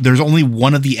know. There's only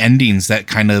one of the endings that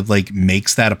kind of like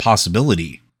makes that a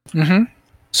possibility. Mm-hmm.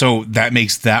 So that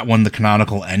makes that one the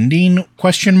canonical ending?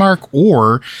 Question mark?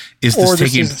 Or is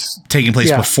this taking place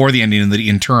before the ending in the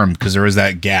interim? Because there is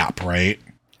that gap, right?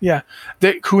 Yeah.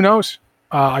 Who knows?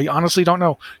 I honestly don't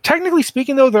know. Technically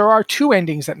speaking, though, there are two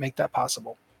endings that make that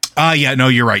possible. Yeah, no,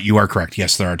 you're right. You are correct.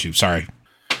 Yes, there are two. Sorry.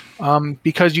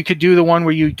 Because you could do the one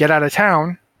where you get out of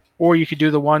town, or you could do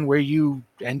the one where you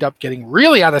end up getting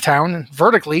really out of town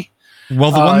vertically. Well,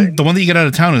 the one that you get out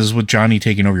of town is with Johnny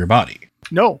taking over your body.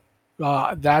 No,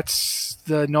 that's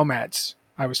the Nomads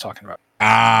I was talking about.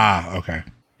 Ah, okay.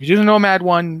 If you do the Nomad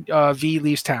one, V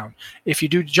leaves town. If you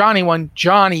do Johnny one,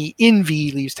 Johnny in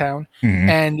V leaves town. Mm-hmm.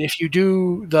 And if you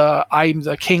do the I'm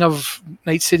the King of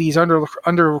Night City's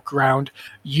underground,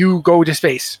 you go to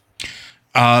space.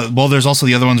 Well, there's also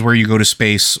the other ones where you go to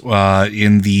space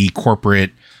in the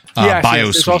corporate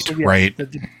biosuite, right?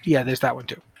 There's that one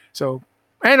too. So,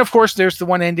 and of course, there's the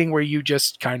one ending where you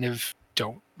just kind of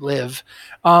don't live.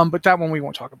 But that one we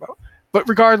won't talk about. But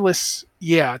regardless,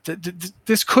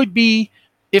 this could be,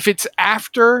 if it's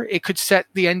after, it could set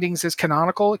the endings as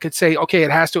canonical. It could say, okay,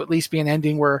 it has to at least be an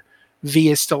ending where V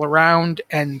is still around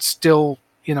and still,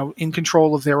 in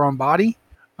control of their own body.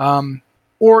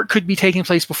 Or it could be taking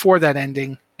place before that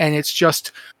ending, and it's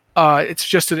just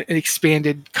an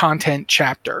expanded content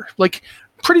chapter. Like,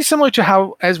 pretty similar to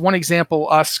how, as one example,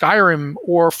 Skyrim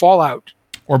or Fallout.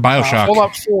 Or BioShock.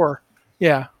 Fallout 4.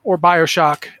 Yeah, or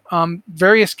BioShock.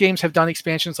 Various games have done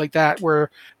expansions like that where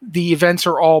the events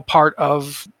are all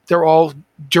they're all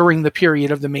during the period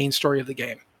of the main story of the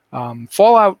game.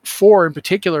 Fallout 4 in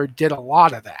particular did a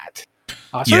lot of that.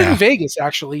 Did New Vegas,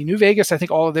 actually. New Vegas, I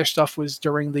think all of their stuff was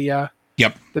during the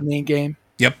main game.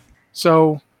 Yep.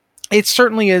 So it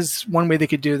certainly is one way they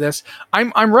could do this.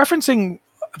 I'm referencing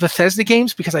Bethesda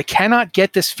games because I cannot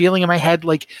get this feeling in my head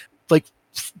like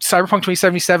Cyberpunk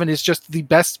 2077 is just the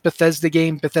best Bethesda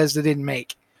game Bethesda didn't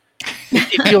make.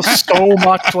 It feels so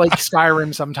much like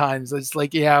Skyrim sometimes. It's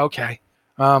like, yeah, okay.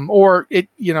 Or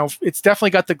it's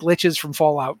definitely got the glitches from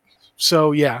Fallout.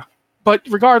 So yeah. But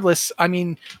regardless, I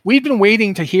mean, we've been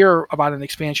waiting to hear about an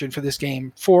expansion for this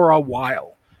game for a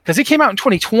while. Because it came out in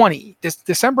 2020.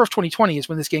 December of 2020 is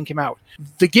when this game came out.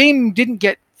 The game didn't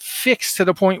get fixed to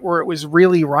the point where it was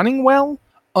really running well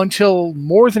until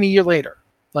more than a year later.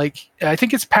 Like, I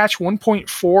think it's patch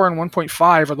 1.4 and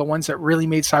 1.5 are the ones that really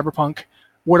made Cyberpunk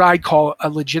what I'd call a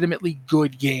legitimately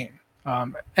good game.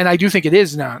 And I do think it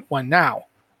is one now.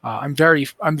 I'm very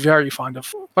fond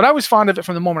of, but I was fond of it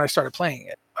from the moment I started playing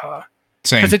it.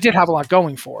 Same. Because it did have a lot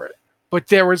going for it. But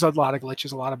there was a lot of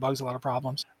glitches, a lot of bugs, a lot of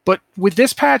problems. But with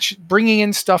this patch, bringing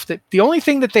in stuff that the only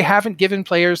thing that they haven't given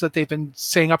players that they've been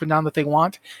saying up and down that they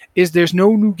want is there's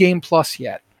no new game plus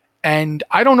yet. And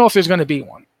I don't know if there's going to be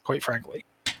one, quite frankly.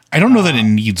 I don't know that it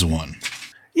needs one.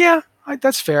 Yeah,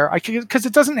 that's fair. Because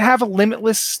it doesn't have a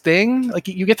limitless thing. Like,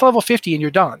 you get to level 50 and you're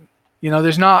done.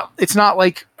 It's not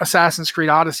like Assassin's Creed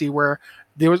Odyssey where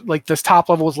there was like this top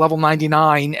level was level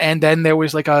 99 and then there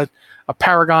was like a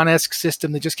Paragon-esque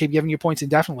system that just kept giving you points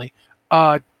indefinitely.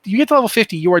 You get to level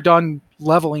 50, you are done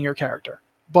leveling your character.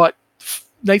 But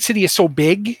Night City is so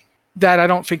big that I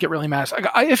don't think it really matters.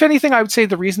 If anything, I would say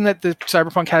the reason that the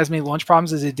Cyberpunk has many launch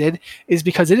problems as it did is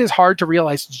because it is hard to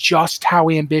realize just how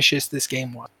ambitious this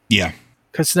game was. Yeah.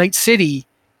 Because Night City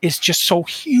is just so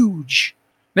huge.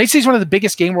 Night City is one of the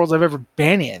biggest game worlds I've ever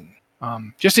been in.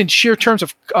 Just in sheer terms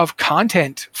of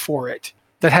content for it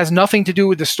that has nothing to do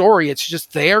with the story. It's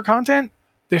just their content.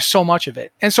 There's so much of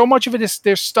it. And so much of it is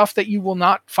there's stuff that you will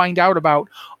not find out about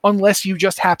unless you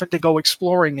just happen to go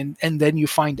exploring and then you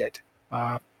find it.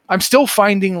 I'm still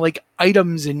finding like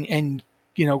items and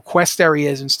quest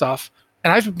areas and stuff.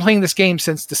 And I've been playing this game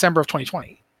since December of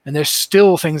 2020. And there's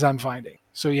still things I'm finding.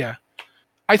 So yeah.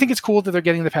 I think it's cool that they're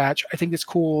getting the patch. I think it's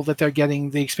cool that they're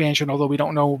getting the expansion, although we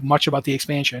don't know much about the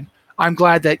expansion. I'm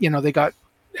glad that, they got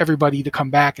everybody to come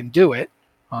back and do it.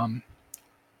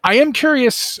 I am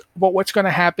curious about what's going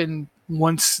to happen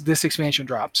once this expansion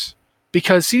drops.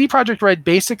 Because CD Projekt Red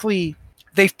basically,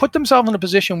 they've put themselves in a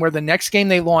position where the next game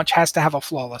they launch has to have a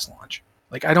flawless launch.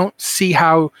 Like, I don't see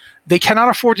how they cannot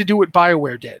afford to do what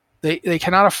BioWare did. They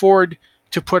cannot afford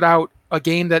to put out a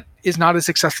game that is not as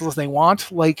successful as they want,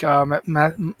 like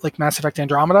Mass Effect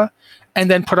Andromeda,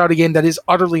 and then put out a game that is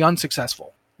utterly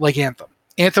unsuccessful, like Anthem.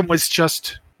 Anthem was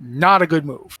just not a good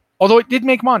move. Although it did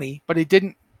make money, but it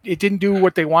didn't do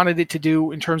what they wanted it to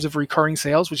do in terms of recurring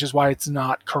sales, which is why it's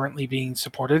not currently being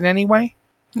supported in any way.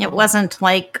 It wasn't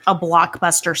like a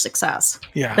blockbuster success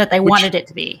that they wanted it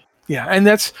to be. Yeah, and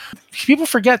that's, people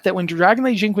forget that when Dragon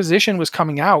Age Inquisition was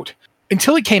coming out,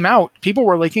 until it came out, people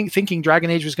were like thinking Dragon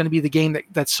Age was going to be the game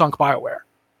that sunk BioWare.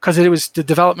 Because it was, the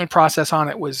development process on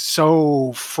it was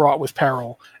so fraught with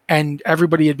peril. And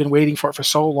everybody had been waiting for it for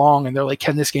so long. And they're like,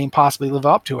 can this game possibly live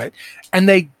up to it? And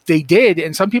they did.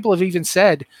 And some people have even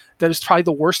said that it's probably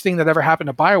the worst thing that ever happened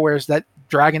to BioWare is that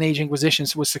Dragon Age Inquisition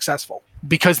was successful.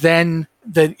 Because then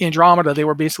the Andromeda, they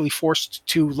were basically forced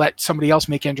to let somebody else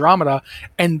make Andromeda.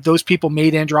 And those people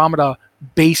made Andromeda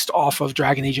based off of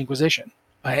Dragon Age Inquisition.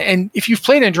 And if you've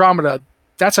played Andromeda,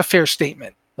 that's a fair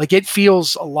statement. Like, it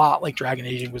feels a lot like Dragon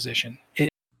Age Inquisition.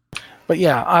 But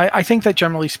yeah, I think that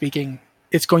generally speaking,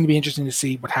 it's going to be interesting to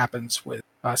see what happens with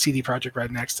CD Projekt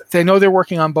Red next. They know they're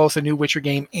working on both a new Witcher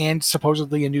game and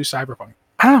supposedly a new Cyberpunk.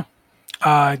 I don't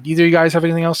know. Either you guys have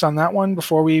anything else on that one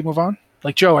before we move on?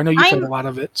 Like, Joe, I know you played a lot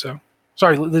of it, so...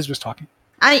 Sorry, Liz was talking.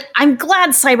 I'm glad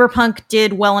Cyberpunk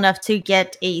did well enough to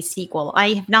get a sequel. I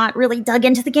have not really dug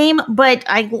into the game, but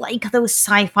I like those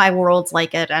sci-fi worlds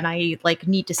like it, and I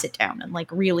need to sit down and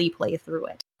really play through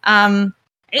it. I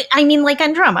mean, like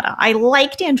Andromeda. I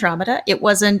liked Andromeda. It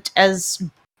wasn't as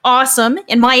awesome,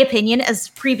 in my opinion, as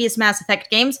previous Mass Effect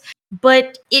games,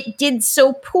 but it did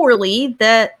so poorly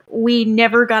that we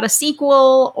never got a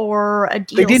sequel or a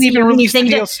DLC. They didn't even release the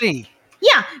DLC.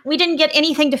 Yeah, we didn't get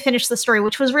anything to finish the story,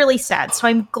 which was really sad. So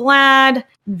I'm glad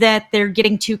that they're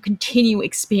getting to continue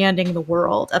expanding the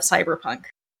world of Cyberpunk.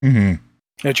 Mm-hmm.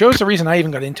 Yeah, Joe's the reason I even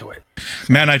got into it.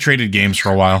 Man, I traded games for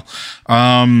a while.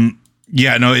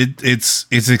 Yeah, no, it's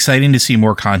exciting to see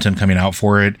more content coming out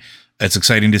for it. It's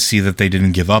exciting to see that they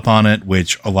didn't give up on it,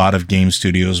 which a lot of game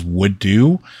studios would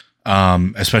do,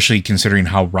 especially considering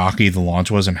how rocky the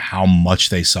launch was and how much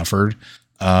they suffered.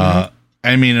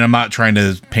 I mean, I'm not trying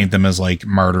to paint them as like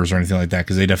martyrs or anything like that,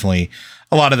 because they definitely,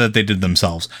 a lot of that they did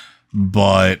themselves.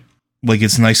 But like,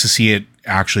 it's nice to see it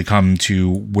actually come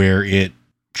to where it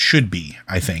should be,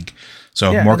 I think.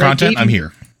 So more content, I'm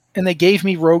here. And they gave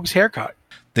me Rogue's haircut.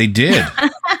 They did.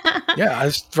 Yeah, I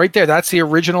was right there. That's the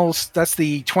original. That's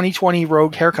the 2020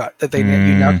 Rogue haircut that they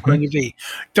now put on UV.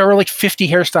 There are like 50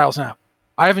 hairstyles now.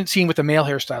 I haven't seen what the male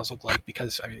hairstyles look like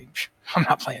because I mean, I'm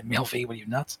not playing male V. What are you,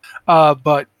 nuts?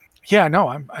 But yeah, no,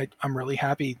 I'm really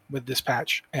happy with this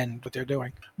patch and what they're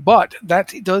doing. But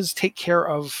that does take care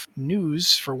of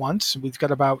news for once. We've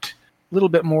got about a little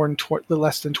bit more than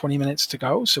less than 20 minutes to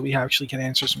go, so we actually can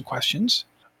answer some questions.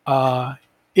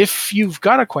 If you've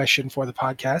got a question for the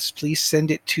podcast, please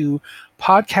send it to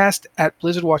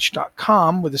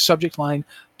podcast@blizzardwatch.com with the subject line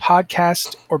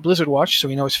podcast or Blizzard Watch, so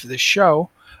we know it's for this show.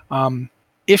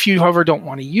 If you, however, don't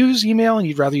want to use email and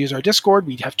you'd rather use our Discord,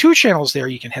 we have 2 channels there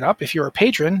you can hit up. If you're a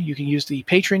patron, you can use the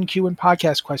Patron Q and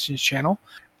Podcast Questions channel.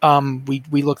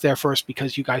 We look there first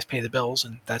because you guys pay the bills,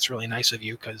 and that's really nice of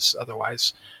you, because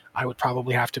otherwise I would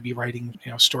probably have to be writing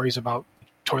stories about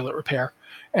toilet repair,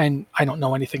 and I don't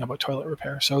know anything about toilet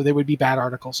repair, so they would be bad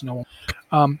articles. No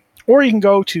one. Or you can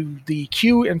go to the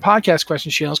Q and Podcast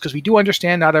Questions channels, because we do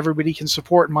understand not everybody can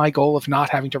support my goal of not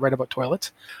having to write about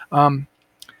toilets.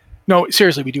 No,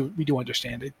 seriously, we do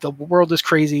understand it. The world is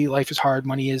crazy, life is hard,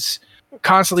 money is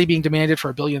constantly being demanded for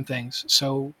a billion things.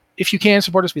 So if you can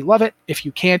support us, we love it. If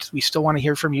you can't, we still want to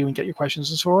hear from you and get your questions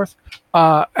and so forth.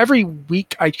 Every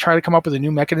week I try to come up with a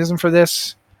new mechanism for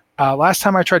this. Last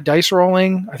time I tried dice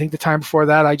rolling. I think the time before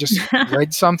that I just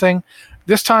read something.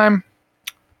 This time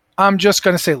I'm just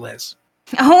going to say Liz.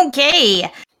 Okay.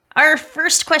 Our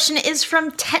first question is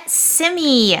from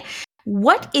Tetsimi.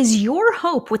 What is your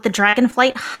hope with the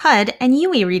Dragonflight HUD and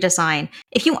UI redesign?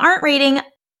 If you aren't rating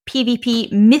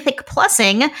PvP Mythic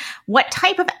Plussing, what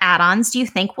type of add-ons do you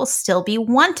think will still be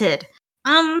wanted?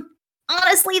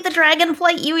 Honestly, the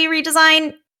Dragonflight UI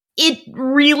redesign, it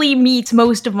really meets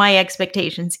most of my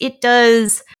expectations. It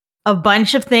does a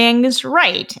bunch of things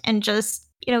right and just,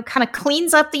 kind of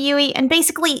cleans up the UI and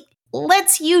basically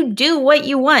lets you do what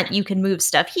you want. You can move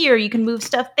stuff here, you can move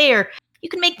stuff there. You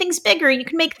can make things bigger, you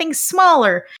can make things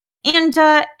smaller. And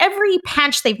every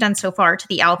patch they've done so far to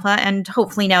the alpha, and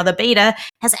hopefully now the beta,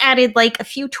 has added a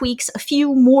few tweaks, a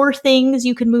few more things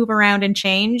you can move around and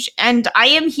change. And I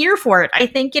am here for it. I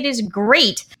think it is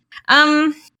great.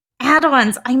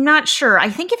 Add-ons, I'm not sure.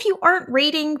 I think if you aren't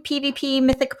rating PvP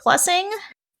Mythic Plussing,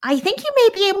 I think you may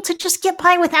be able to just get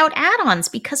by without add-ons,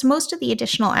 because most of the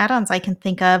additional add-ons I can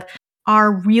think of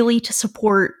are really to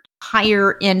support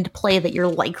higher end play that you're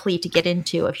likely to get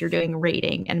into if you're doing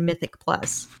rating and Mythic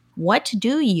Plus. What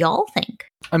do y'all think?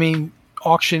 I mean,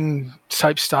 auction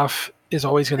type stuff is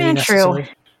always going to be necessary.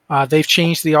 They've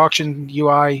changed the auction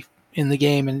UI in the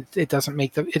game, and it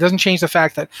doesn't change the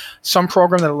fact that some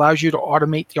program that allows you to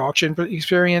automate the auction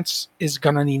experience is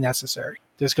going to be necessary.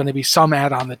 There's going to be some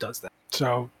add-on that does that.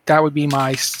 So that would be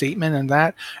my statement on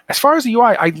that. As far as the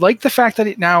UI, I like the fact that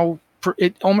it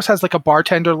almost has like a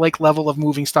bartender-like level of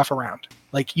moving stuff around.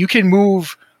 Like, you can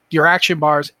move your action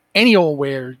bars any old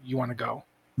where you want to go.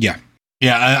 Yeah.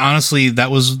 Yeah, honestly, that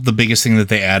was the biggest thing that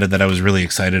they added that I was really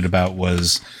excited about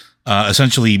was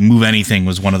essentially Move Anything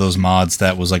was one of those mods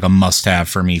that was like a must-have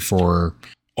for me for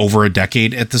over a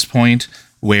decade at this point,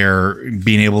 where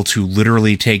being able to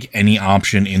literally take any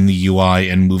option in the UI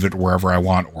and move it wherever I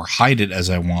want or hide it as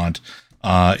I want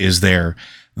is there.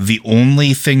 The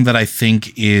only thing that I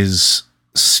think is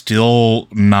still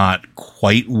not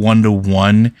quite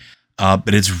 1-to-1,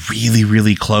 but it's really,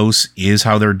 really close, is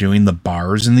how they're doing the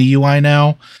bars in the UI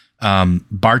now.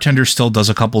 Bartender still does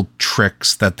a couple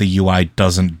tricks that the UI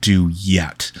doesn't do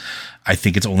yet. I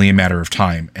think it's only a matter of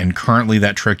time. And currently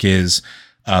that trick is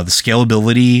the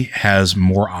scalability has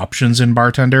more options in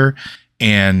Bartender,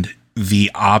 and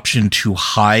the option to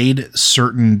hide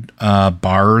certain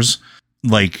bars,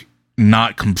 like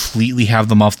not completely have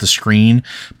them off the screen,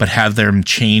 but have them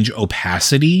change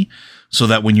opacity so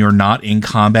that when you're not in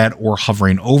combat or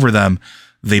hovering over them,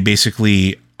 they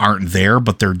basically aren't there,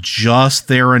 but they're just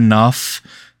there enough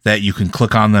that you can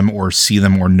click on them or see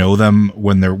them or know them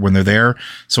when they're there.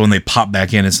 So when they pop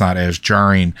back in, it's not as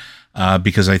jarring,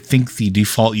 because I think the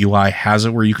default UI has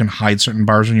it where you can hide certain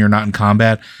bars when you're not in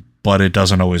combat, but it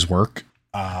doesn't always work,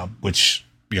 which,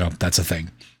 that's a thing.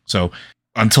 So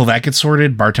until that gets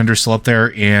sorted, Bartender's still up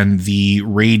there, and the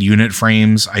raid unit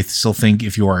frames, I still think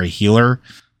if you are a healer,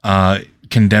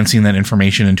 condensing that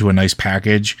information into a nice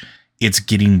package, it's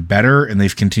getting better, and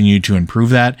they've continued to improve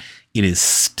that. It is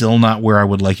still not where I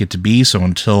would like it to be, so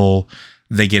until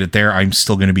they get it there, I'm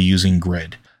still going to be using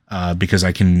Grid, because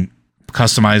I can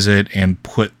customize it and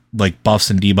put like buffs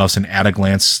and debuffs and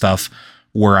at-a-glance stuff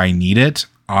where I need it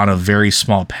on a very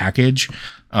small package,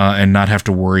 and not have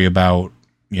to worry about,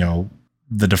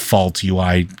 the default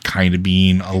UI kind of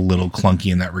being a little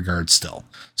clunky in that regard still.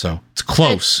 So it's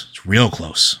close. It's real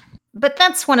close. But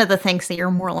that's one of the things that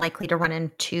you're more likely to run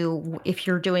into if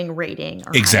you're doing raiding.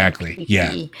 Or exactly.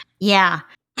 Yeah. Yeah.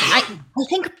 I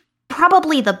think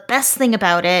probably the best thing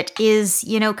about it is,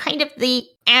 kind of the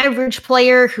average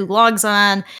player who logs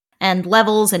on and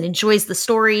levels and enjoys the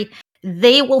story,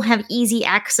 they will have easy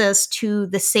access to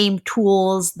the same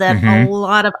tools that a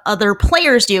lot of other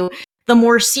players do. The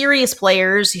more serious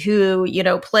players who,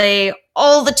 play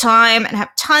all the time and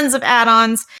have tons of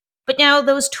add-ons. But now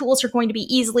those tools are going to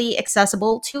be easily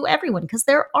accessible to everyone, because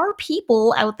there are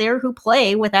people out there who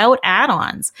play without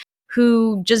add-ons,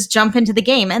 who just jump into the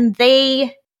game, and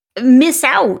they miss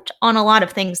out on a lot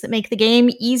of things that make the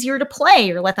game easier to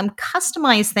play or let them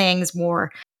customize things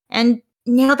more. And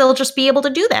now they'll just be able to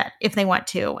do that if they want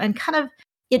to. And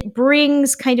it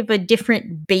brings kind of a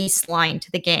different baseline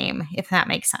to the game, if that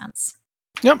makes sense.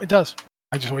 Yep, it does.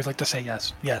 I just always like to say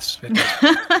yes. Yes, it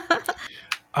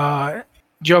does.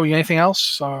 Joey, anything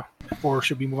else? Or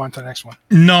should we move on to the next one?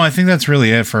 No, I think that's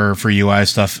really it for UI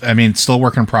stuff. I mean, it's still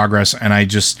work in progress, and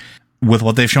with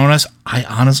what they've shown us, I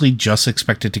honestly just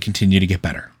expect it to continue to get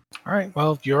better. All right,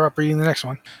 well, you're up reading the next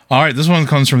one. All right, this one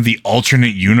comes from the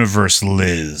Alternate Universe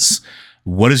Liz.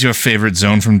 What is your favorite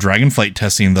zone from Dragonflight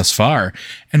testing thus far?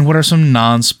 And what are some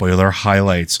non-spoiler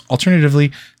highlights?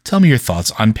 Alternatively, tell me your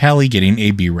thoughts on Pally getting a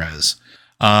B-Res.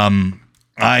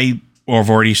 I've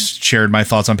already shared my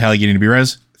thoughts on Pally getting a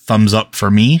B-Res. Thumbs up for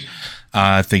me.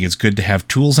 I think it's good to have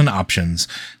tools and options.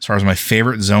 As far as my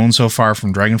favorite zone so far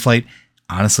from Dragonflight,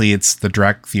 honestly, it's the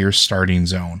Drakthir starting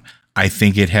zone. I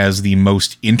think it has the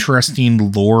most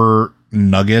interesting lore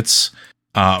nuggets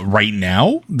right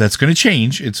now. That's going to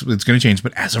change. It's going to change,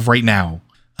 but as of right now,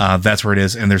 that's where it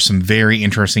is. And there's some very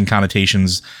interesting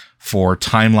connotations for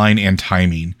timeline and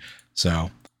timing.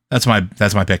 So that's my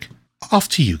pick. Off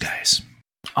to you guys.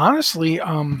 Honestly,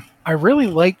 I really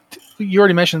liked. You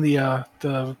already mentioned the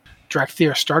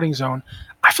Drakthir starting zone.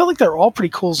 I feel like they're all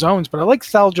pretty cool zones, but I like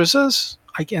Thaldrassa's.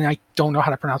 I don't know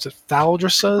how to pronounce it.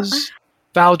 Thaldrassa's,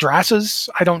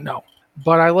 I don't know,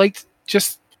 but I liked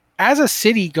just as a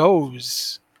city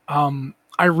goes.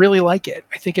 I really like it.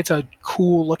 I think it's a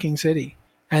cool looking city,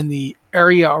 and the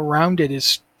area around it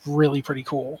is really pretty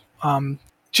cool. It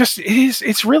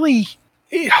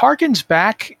harkens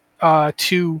back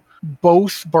to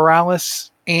both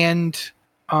Boralus and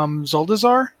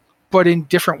Zuldazar, but in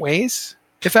different ways,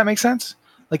 if that makes sense.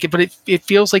 But it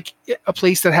feels like a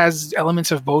place that has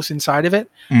elements of both inside of it,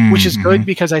 which is good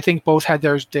because I think both had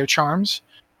their charms.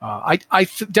 I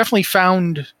definitely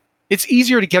found it's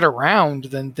easier to get around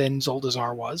than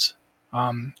Zuldazar was,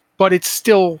 but it's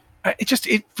still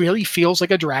it really feels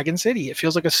like a dragon city. It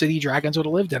feels like a city dragons would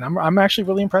have lived in. I'm actually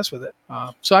really impressed with it.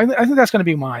 So I think that's going to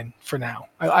be mine for now.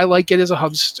 I like it as a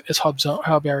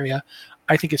hub area.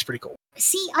 I think it's pretty cool.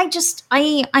 See,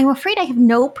 I'm afraid I have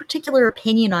no particular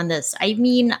opinion on this. I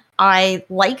mean, I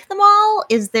like them all.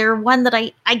 Is there one that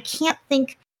I can't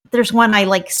think there's one I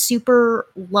like super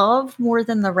love more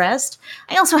than the rest?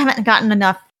 I also haven't gotten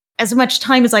as much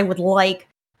time as I would like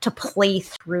to play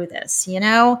through this,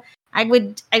 I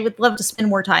would love to spend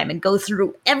more time and go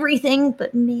through everything,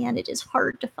 but man, it is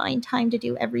hard to find time to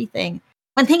do everything.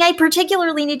 One thing I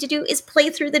particularly need to do is play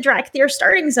through the Drakthir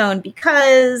starting zone,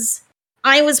 because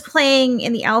I was playing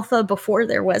in the alpha before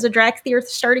there was a Dracthyr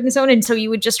starting zone, and so you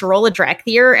would just roll a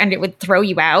Dracthyr and it would throw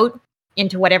you out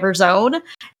into whatever zone.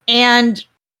 And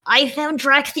I found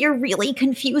Dracthyr really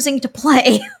confusing to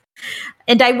play.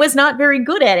 And I was not very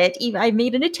good at it. I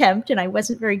made an attempt and I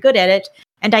wasn't very good at it,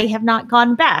 and I have not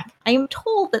gone back. I am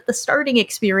told that the starting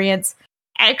experience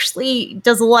actually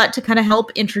does a lot to kind of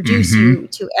help introduce you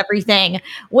to everything,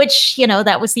 which,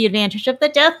 that was the advantage of the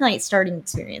Death Knight starting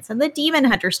experience and the Demon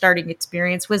Hunter starting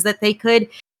experience, was that they could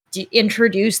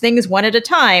introduce things one at a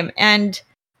time. And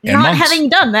not having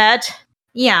done that,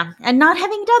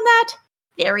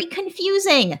 very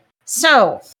confusing.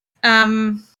 So,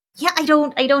 I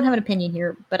don't have an opinion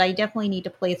here, but I definitely need to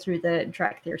play through the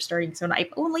Dracthyr starting zone.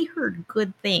 I've only heard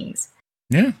good things.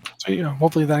 Yeah. So,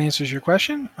 hopefully that answers your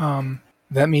question.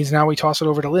 That means now we toss it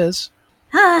over to Liz.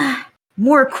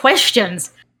 More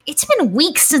questions. It's been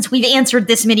weeks since we've answered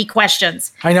this many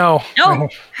questions. I know. No.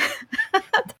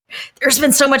 There's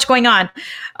been so much going on.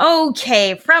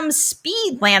 Okay, from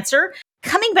Speed Lancer.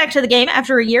 Coming back to the game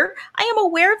after a year, I am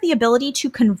aware of the ability to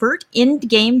convert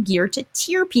in-game gear to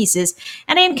tier pieces,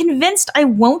 and I am convinced I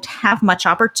won't have much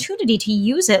opportunity to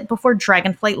use it before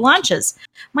Dragonflight launches.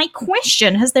 My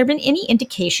question, has there been any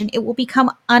indication it will become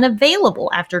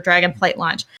unavailable after Dragonflight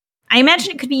launch? I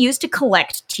imagine it could be used to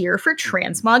collect tier for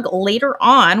transmog later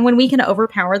on when we can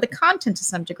overpower the content to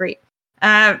some degree.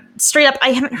 Straight up,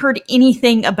 I haven't heard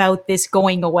anything about this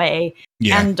going away.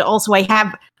 Yeah. And also I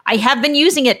have been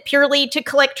using it purely to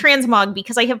collect transmog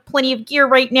because I have plenty of gear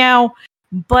right now,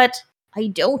 but I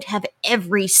don't have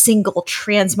every single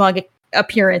transmog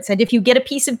appearance. And if you get a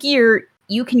piece of gear,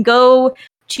 you can go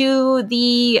to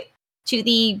the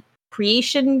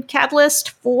Creation Catalyst,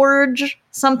 Forge,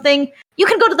 something. You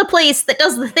can go to the place that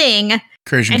does the thing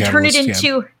Creation and Catalyst,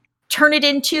 turn it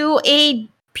into a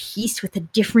piece with a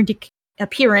different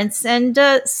appearance. And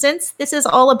since this is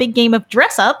all a big game of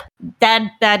dress up,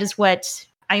 that is what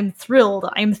I'm thrilled.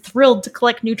 I'm thrilled to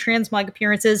collect new transmog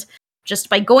appearances just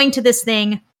by going to this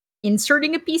thing,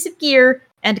 inserting a piece of gear,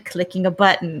 and clicking a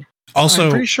button. Also,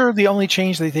 I'm pretty sure the only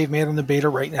change that they've made on the beta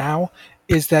right now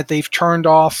is that they've turned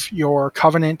off your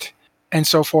Covenant and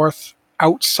so forth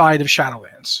outside of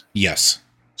Shadowlands. Yes.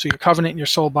 So your Covenant and your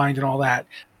Soulbind and all that,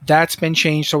 that's been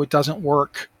changed so it doesn't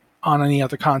work on any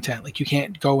other content. Like you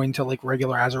can't go into like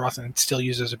regular Azeroth and still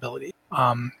use those abilities.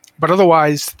 But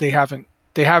otherwise, they haven't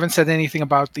said anything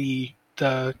about the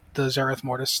Zereth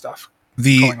Mortis stuff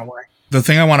going away. The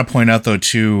thing I want to point out, though,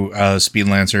 to Speed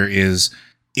Lancer is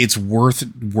it's worth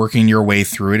working your way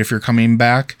through it if you're coming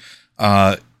back,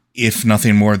 if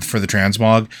nothing more for the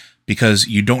transmog, because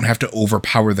you don't have to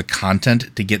overpower the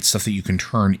content to get stuff that you can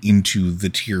turn into the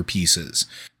tier pieces.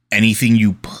 Anything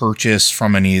you purchase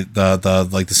from any the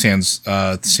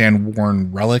Sandworn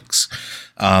relics,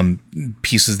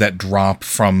 pieces that drop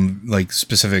from like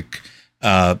specific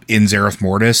in Zereth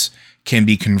Mortis can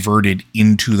be converted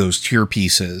into those tier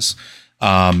pieces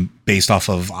based off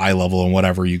of eye level and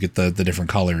whatever. You get the different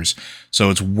colors. So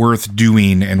it's worth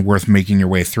doing and worth making your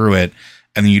way through it.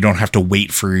 And then you don't have to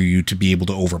wait for you to be able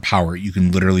to overpower it. You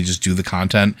can literally just do the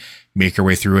content, make your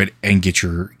way through it, and get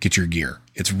your gear.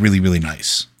 It's really, really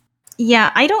nice.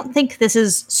 Yeah, I don't think this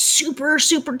is super,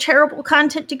 super terrible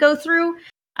content to go through.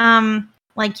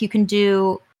 Like you can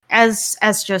do, as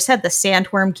Joe said, the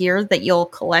Sandworm gear that you'll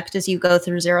collect as you go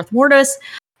through Zereth Mortis.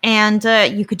 And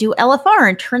you could do LFR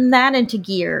and turn that into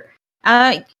gear.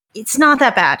 It's not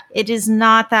that bad. It is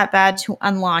not that bad to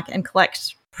unlock and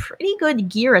collect pretty good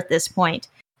gear at this point.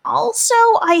 Also,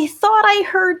 I thought I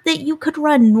heard that you could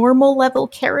run normal level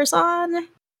Karazhan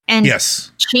and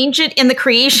change it in the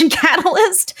Creation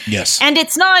Catalyst. Yes. And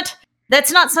that's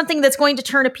not something that's going to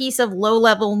turn a piece of low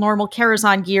level normal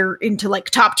Karazhan gear into like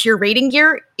top tier rating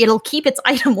gear. It'll keep its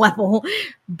item level,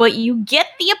 but you get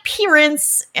the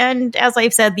appearance. And as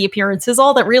I've said, the appearance is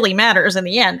all that really matters in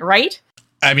the end, right?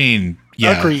 I mean,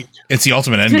 yeah, agreed. It's the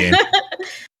ultimate end game.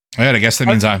 All right, I guess that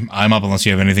means I'm up unless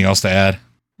you have anything else to add.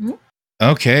 Mm-hmm.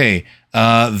 Okay.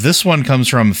 This one comes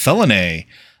from Felinae.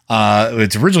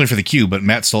 It's originally for the queue, but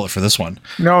Matt stole it for this one.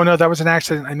 No, that was an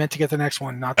accident. I meant to get the next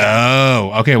one, not that.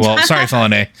 Oh, okay. Well, sorry,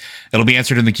 Felinae. It'll be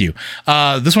answered in the queue.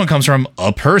 This one comes from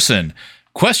a person.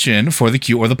 Question for the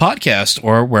queue or the podcast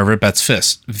or wherever it best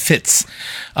fits.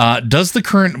 Does the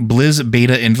current Blizz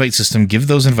beta invite system give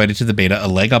those invited to the beta a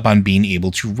leg up on being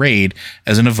able to raid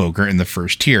as an evoker in the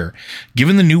first tier?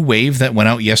 Given the new wave that went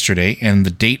out yesterday and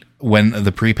the date when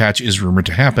the pre-patch is rumored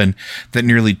to happen, that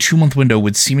nearly 2-month window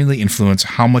would seemingly influence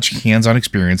how much hands-on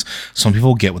experience some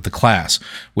people get with the class,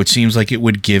 which seems like it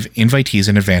would give invitees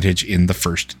an advantage in the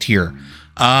first tier.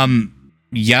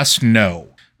 Yes, no.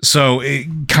 So it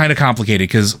kind of complicated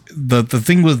because the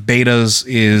thing with betas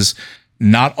is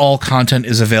not all content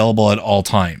is available at all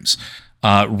times.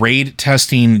 Raid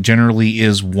testing generally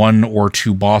is 1 or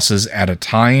 2 bosses at a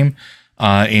time,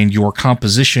 and your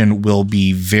composition will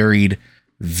be varied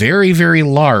very, very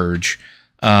large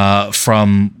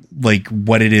from like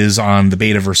what it is on the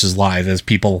beta versus live, as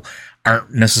people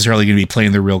aren't necessarily going to be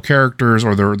playing their real characters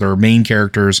or their main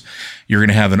characters. You're going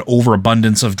to have an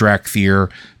overabundance of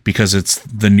Drakthir because it's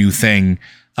the new thing.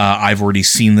 I've already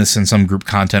seen this in some group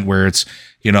content where it's,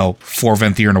 4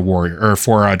 Venthyr and a warrior, or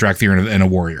 4 Drakthir and a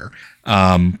warrior.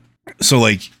 So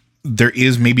like there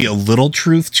is maybe a little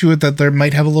truth to it that there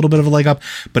might have a little bit of a leg up,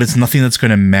 but it's nothing that's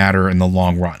going to matter in the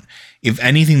long run. If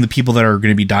anything, the people that are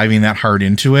going to be diving that hard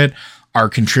into it are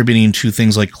contributing to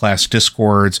things like class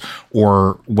discords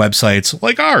or websites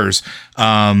like ours,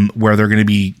 where they're going to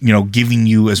be, giving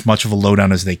you as much of a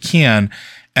lowdown as they can.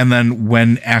 And then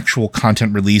when actual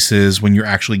content releases, when you're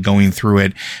actually going through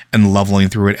it and leveling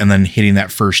through it and then hitting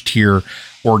that first tier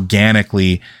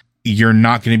organically, you're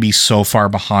not going to be so far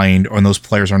behind, or those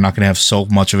players are not going to have so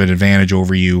much of an advantage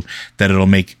over you that it'll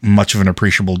make much of an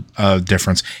appreciable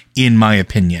difference, in my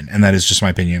opinion. And that is just my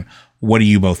opinion. What do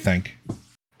you both think?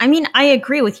 I mean, I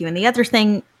agree with you. And the other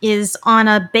thing is, on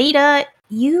a beta,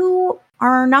 you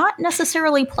are not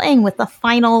necessarily playing with the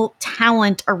final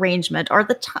talent arrangement or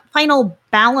the final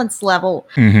balance level.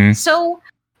 Mm-hmm. So,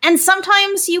 and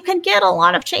sometimes you can get a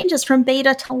lot of changes from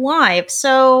beta to live.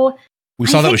 So we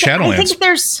saw that with Shadowlands.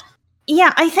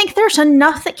 I think there's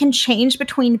enough that can change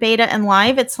between beta and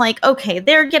live. It's like, okay,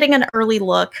 they're getting an early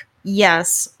look.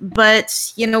 Yes.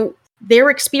 But, their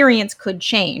experience could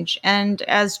change. And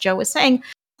as Joe was saying,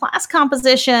 class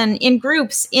composition in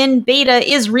groups in beta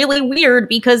is really weird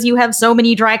because you have so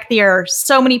many Drakthir,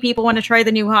 so many people want to try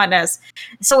the new hotness.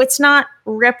 So it's not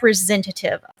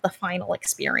representative of the final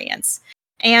experience.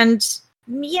 And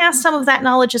yeah, some of that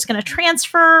knowledge is going to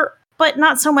transfer, but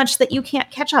not so much that you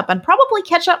can't catch up, and probably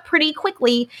catch up pretty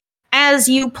quickly as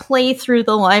you play through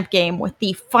the live game with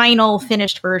the final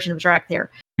finished version of Drakthir.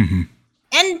 Mm-hmm.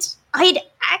 And I'd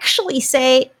actually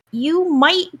say you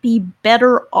might be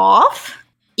better off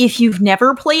if you've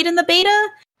never played in the beta,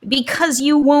 because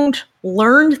you won't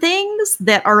learn things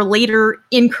that are later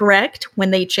incorrect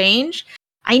when they change.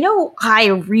 I know I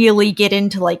really get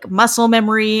into like muscle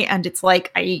memory, and it's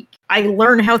like I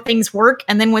learn how things work,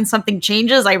 and then when something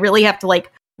changes, I really have to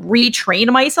like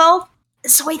retrain myself.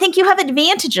 So I think you have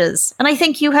advantages, and I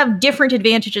think you have different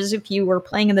advantages if you were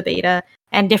playing in the beta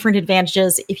and different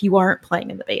advantages if you aren't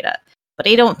playing in the beta. But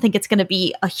I don't think it's going to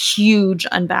be a huge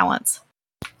unbalance.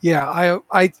 Yeah,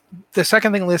 I the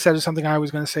second thing Liz said is something I was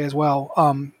going to say as well.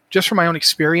 Just from my own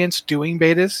experience doing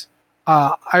betas,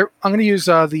 I'm going to use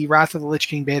the Wrath of the Lich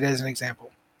King beta as an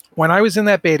example. When I was in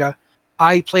that beta,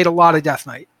 I played a lot of Death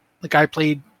Knight. Like I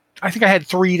think I had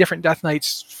 3 different Death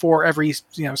Knights for every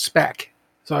spec.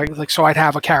 So I'd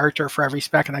have a character for every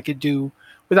spec, and I could do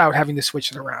without having to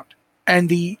switch it around. And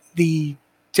the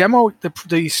demo,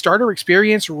 the starter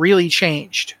experience really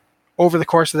changed over the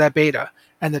course of that beta.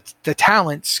 And the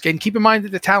talents, and keep in mind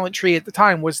that the talent tree at the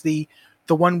time was the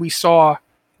one we saw,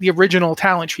 the original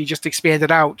talent tree just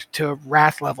expanded out to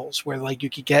Wrath levels, where like you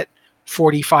could get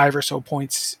 45 or so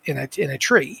points in a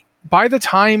tree. By the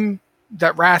time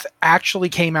that Wrath actually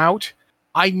came out,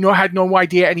 I had no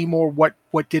idea anymore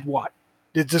what did what.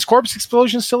 Does Corpse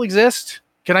Explosion still exist?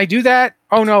 Can I do that?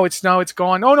 Oh no, it's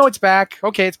gone. Oh no, it's back.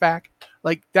 Okay, it's back.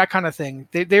 Like that kind of thing.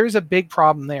 There's a big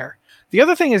problem there. The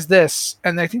other thing is this,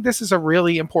 and I think this is a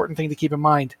really important thing to keep in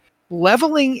mind.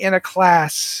 Leveling in a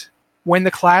class when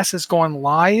the class has gone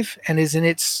live and is in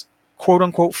its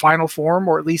quote-unquote final form,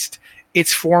 or at least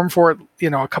its form for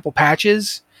a couple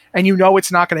patches, and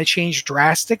it's not going to change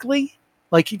drastically.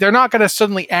 Like they're not going to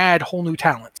suddenly add whole new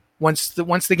talents. Once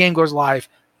the game goes live,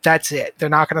 that's it. They're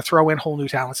not going to throw in whole new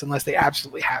talents unless they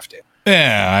absolutely have to.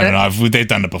 Yeah, I don't know. They've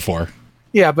done it before.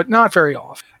 Yeah, but not very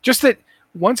often. Just that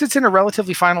once it's in a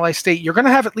relatively finalized state, you're going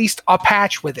to have at least a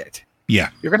patch with it. Yeah.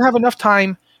 You're going to have enough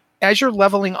time. As you're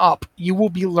leveling up, you will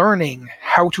be learning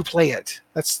how to play it.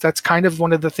 That's kind of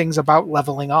one of the things about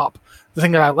leveling up. The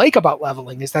thing that I like about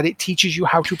leveling is that it teaches you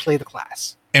how to play the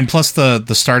class. And plus the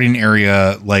starting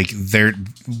area, like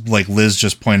Liz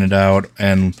just pointed out,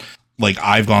 and like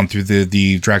I've gone through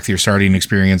the Drakthir starting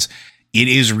experience, it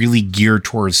is really geared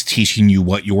towards teaching you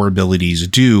what your abilities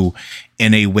do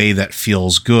in a way that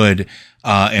feels good,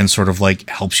 and sort of like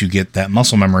helps you get that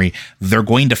muscle memory. They're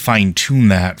going to fine tune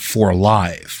that for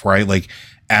live, right? Like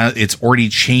it's already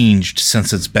changed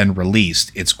since it's been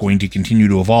released. It's going to continue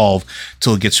to evolve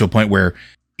till it gets to a point where,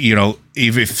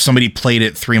 if somebody played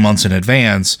it 3 months in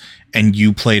advance and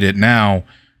you played it now,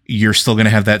 you're still going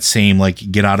to have that same,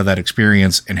 like, get out of that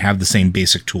experience and have the same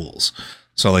basic tools.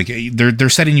 So like they're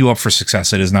setting you up for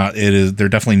success. They're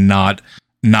definitely not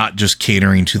just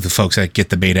catering to the folks that get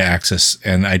the beta access.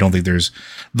 And I don't think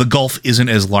the gulf isn't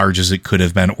as large as it could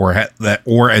have been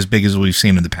or as big as we've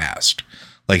seen in the past.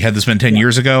 Like, had this been 10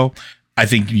 years ago, I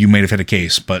think you might have had a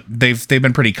case, but they've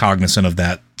been pretty cognizant of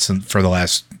that for the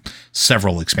last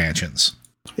several expansions.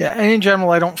 Yeah, and in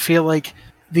general, I don't feel like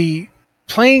the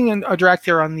playing a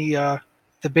Dractyr on the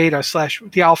beta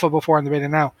 / the alpha before and the beta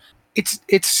now,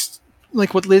 it's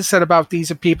like what Liz said about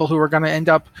these people who are going to end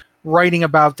up writing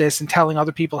about this and telling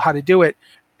other people how to do it,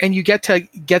 and you get to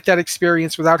get that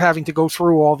experience without having to go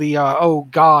through all the oh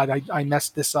god, I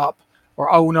messed this up,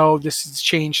 or oh no, this has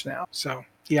changed now. So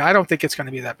yeah, I don't think it's going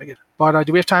to be that big. But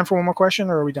do we have time for one more question,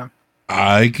 or are we done?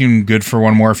 I can good for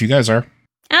one more if you guys are.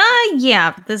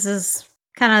 Yeah, this is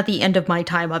kind of the end of my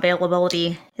time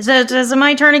availability. Is it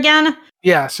my turn again?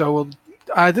 Yeah, so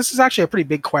this is actually a pretty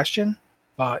big question,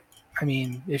 but I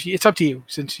mean, it's up to you,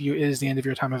 since it is the end of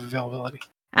your time of availability.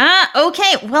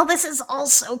 Okay. Well, this is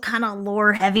also kind of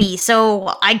lore heavy,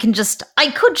 so I could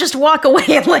just walk away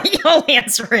and let y'all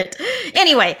answer it.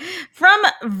 Anyway, from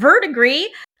Vertigree,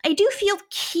 I do feel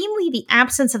keenly the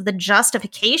absence of the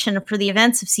justification for the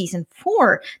events of Season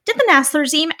 4. Did the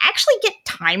Nathrezim actually get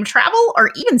time travel? Or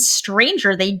even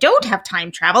stranger, they don't have time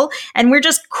travel, and we're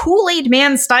just Kool-Aid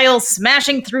Man style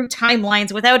smashing through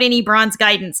timelines without any bronze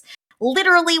guidance.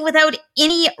 Literally without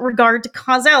any regard to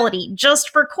causality, just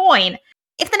for coin.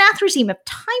 If the Nathrezim have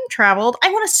time traveled,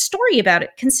 I want a story about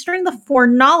it, considering the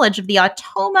foreknowledge of the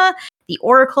Automa, the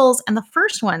Oracles, and the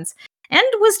First Ones. And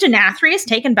was Denathrius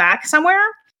taken back somewhere?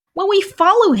 Well, we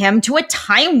follow him to a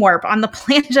time warp on the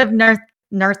planet of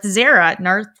Narthzera.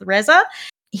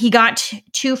 He got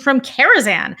to from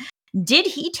Karazhan. Did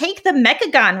he take the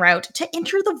Mechagon route to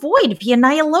enter the void via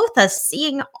Nyalotha,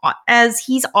 seeing as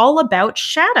he's all about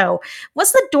shadow?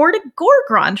 Was the door to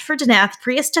Gorgrond for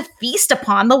Denathrius to feast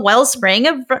upon the wellspring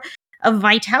of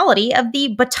vitality of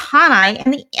the Botani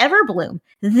and the Everbloom?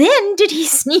 Then did he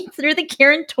sneak through the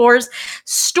Kirin Tor's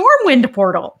Stormwind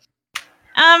portal?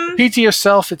 Repeat to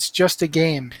yourself, it's just a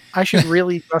game. I should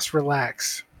really just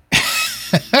relax.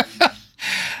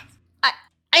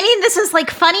 I mean, this is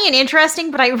like funny and interesting,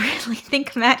 but I really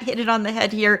think Matt hit it on the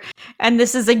head here. And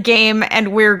this is a game,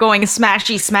 and we're going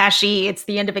smashy. It's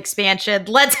the end of expansion.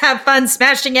 Let's have fun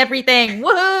smashing everything.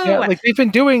 Woohoo! Yeah, like they've been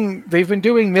doing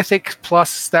Mythic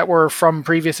Plus that were from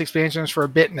previous expansions for a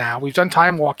bit now. We've done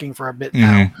Time Walking for a bit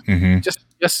now. Mm-hmm.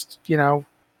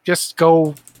 Just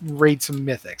go raid some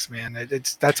Mythics, man.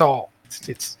 That's all.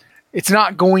 It's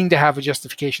not going to have a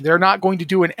justification. They're not going to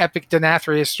do an epic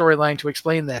Denathrius storyline to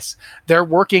explain this. They're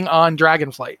working on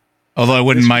Dragonflight. Although I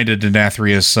wouldn't mind a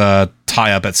Denathrius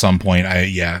tie-up at some point.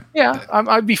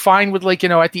 I'd be fine with, like,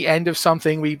 at the end of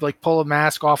something, we like pull a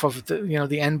mask off of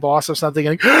the end boss of something,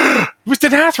 and it was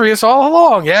Denathrius all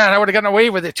along. Yeah, and I would have gotten away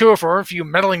with it too for a few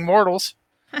meddling mortals.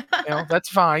 That's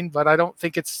fine, but I don't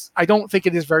think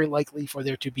it is very likely for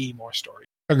there to be more story.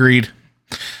 Agreed.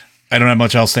 I don't have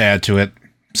much else to add to it.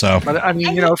 So, but I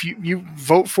mean, if you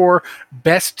vote for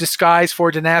best disguise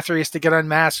for Denathrius to get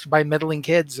unmasked by meddling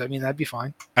kids, I mean, that'd be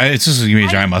fine. It's just gonna be a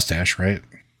giant mustache, right?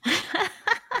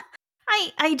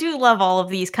 I do love all of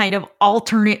these kind of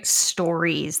alternate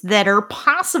stories that are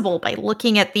possible by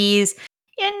looking at these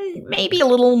in maybe a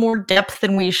little more depth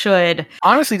than we should.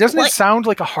 Honestly, doesn't it sound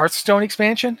like a Hearthstone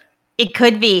expansion? It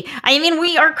could be. I mean,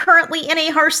 we are currently in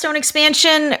a Hearthstone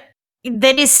expansion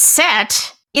that is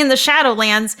set in the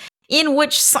Shadowlands, in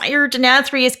which Sire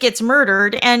Denathrius gets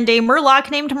murdered, and a Murloc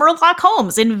named Murloc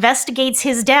Holmes investigates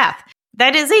his death.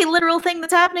 That is a literal thing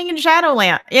that's happening in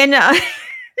Shadowlands.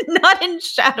 Not in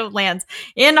Shadowlands,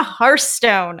 in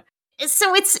Hearthstone.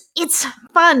 So it's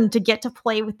fun to get to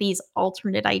play with these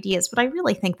alternate ideas, but I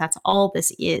really think that's all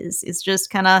this is just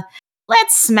kind of,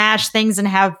 let's smash things and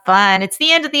have fun. It's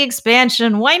the end of the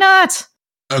expansion. Why not?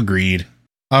 Agreed.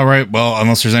 All right. Well,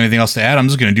 unless there's anything else to add, I'm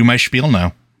just going to do my spiel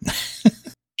now.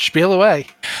 Spiel away.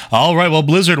 All right. Well,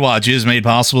 Blizzard Watch is made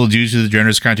possible due to the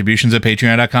generous contributions at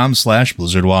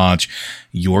patreon.com/BlizzardWatch.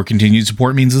 Your continued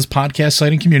support means this podcast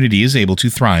site and community is able to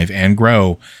thrive and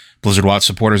grow. Blizzard Watch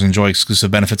supporters enjoy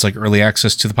exclusive benefits like early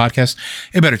access to the podcast,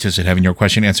 a better chance at having your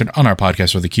question answered on our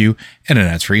podcast or the queue, and an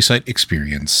ads-free site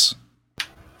experience.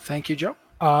 Thank you, Joe.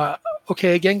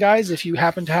 Okay, again, guys, if you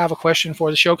happen to have a question for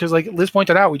the show, because like Liz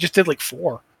pointed out, we just did like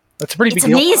 4. That's a pretty big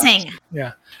deal. It's amazing.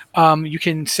 Yeah. You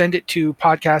can send it to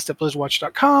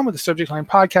podcast@blizzardwatch.com with the subject line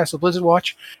podcast of Blizzard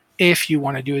Watch. if you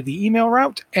want to do the email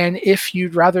route. And if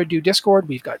you'd rather do Discord,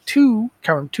 we've got two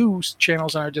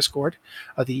channels on our Discord,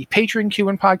 the Patreon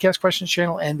Q&A Podcast Questions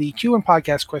channel and the Q&A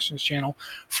Podcast Questions channel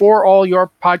for all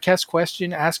your podcast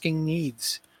question asking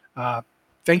needs.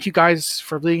 Thank you guys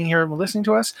for being here and listening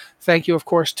to us. Thank you, of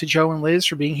course, to Joe and Liz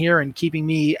for being here and keeping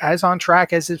me as on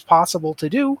track as is possible to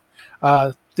do.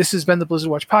 This has been the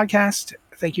Blizzard Watch Podcast.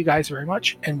 Thank you guys very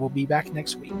much, and we'll be back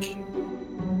next week.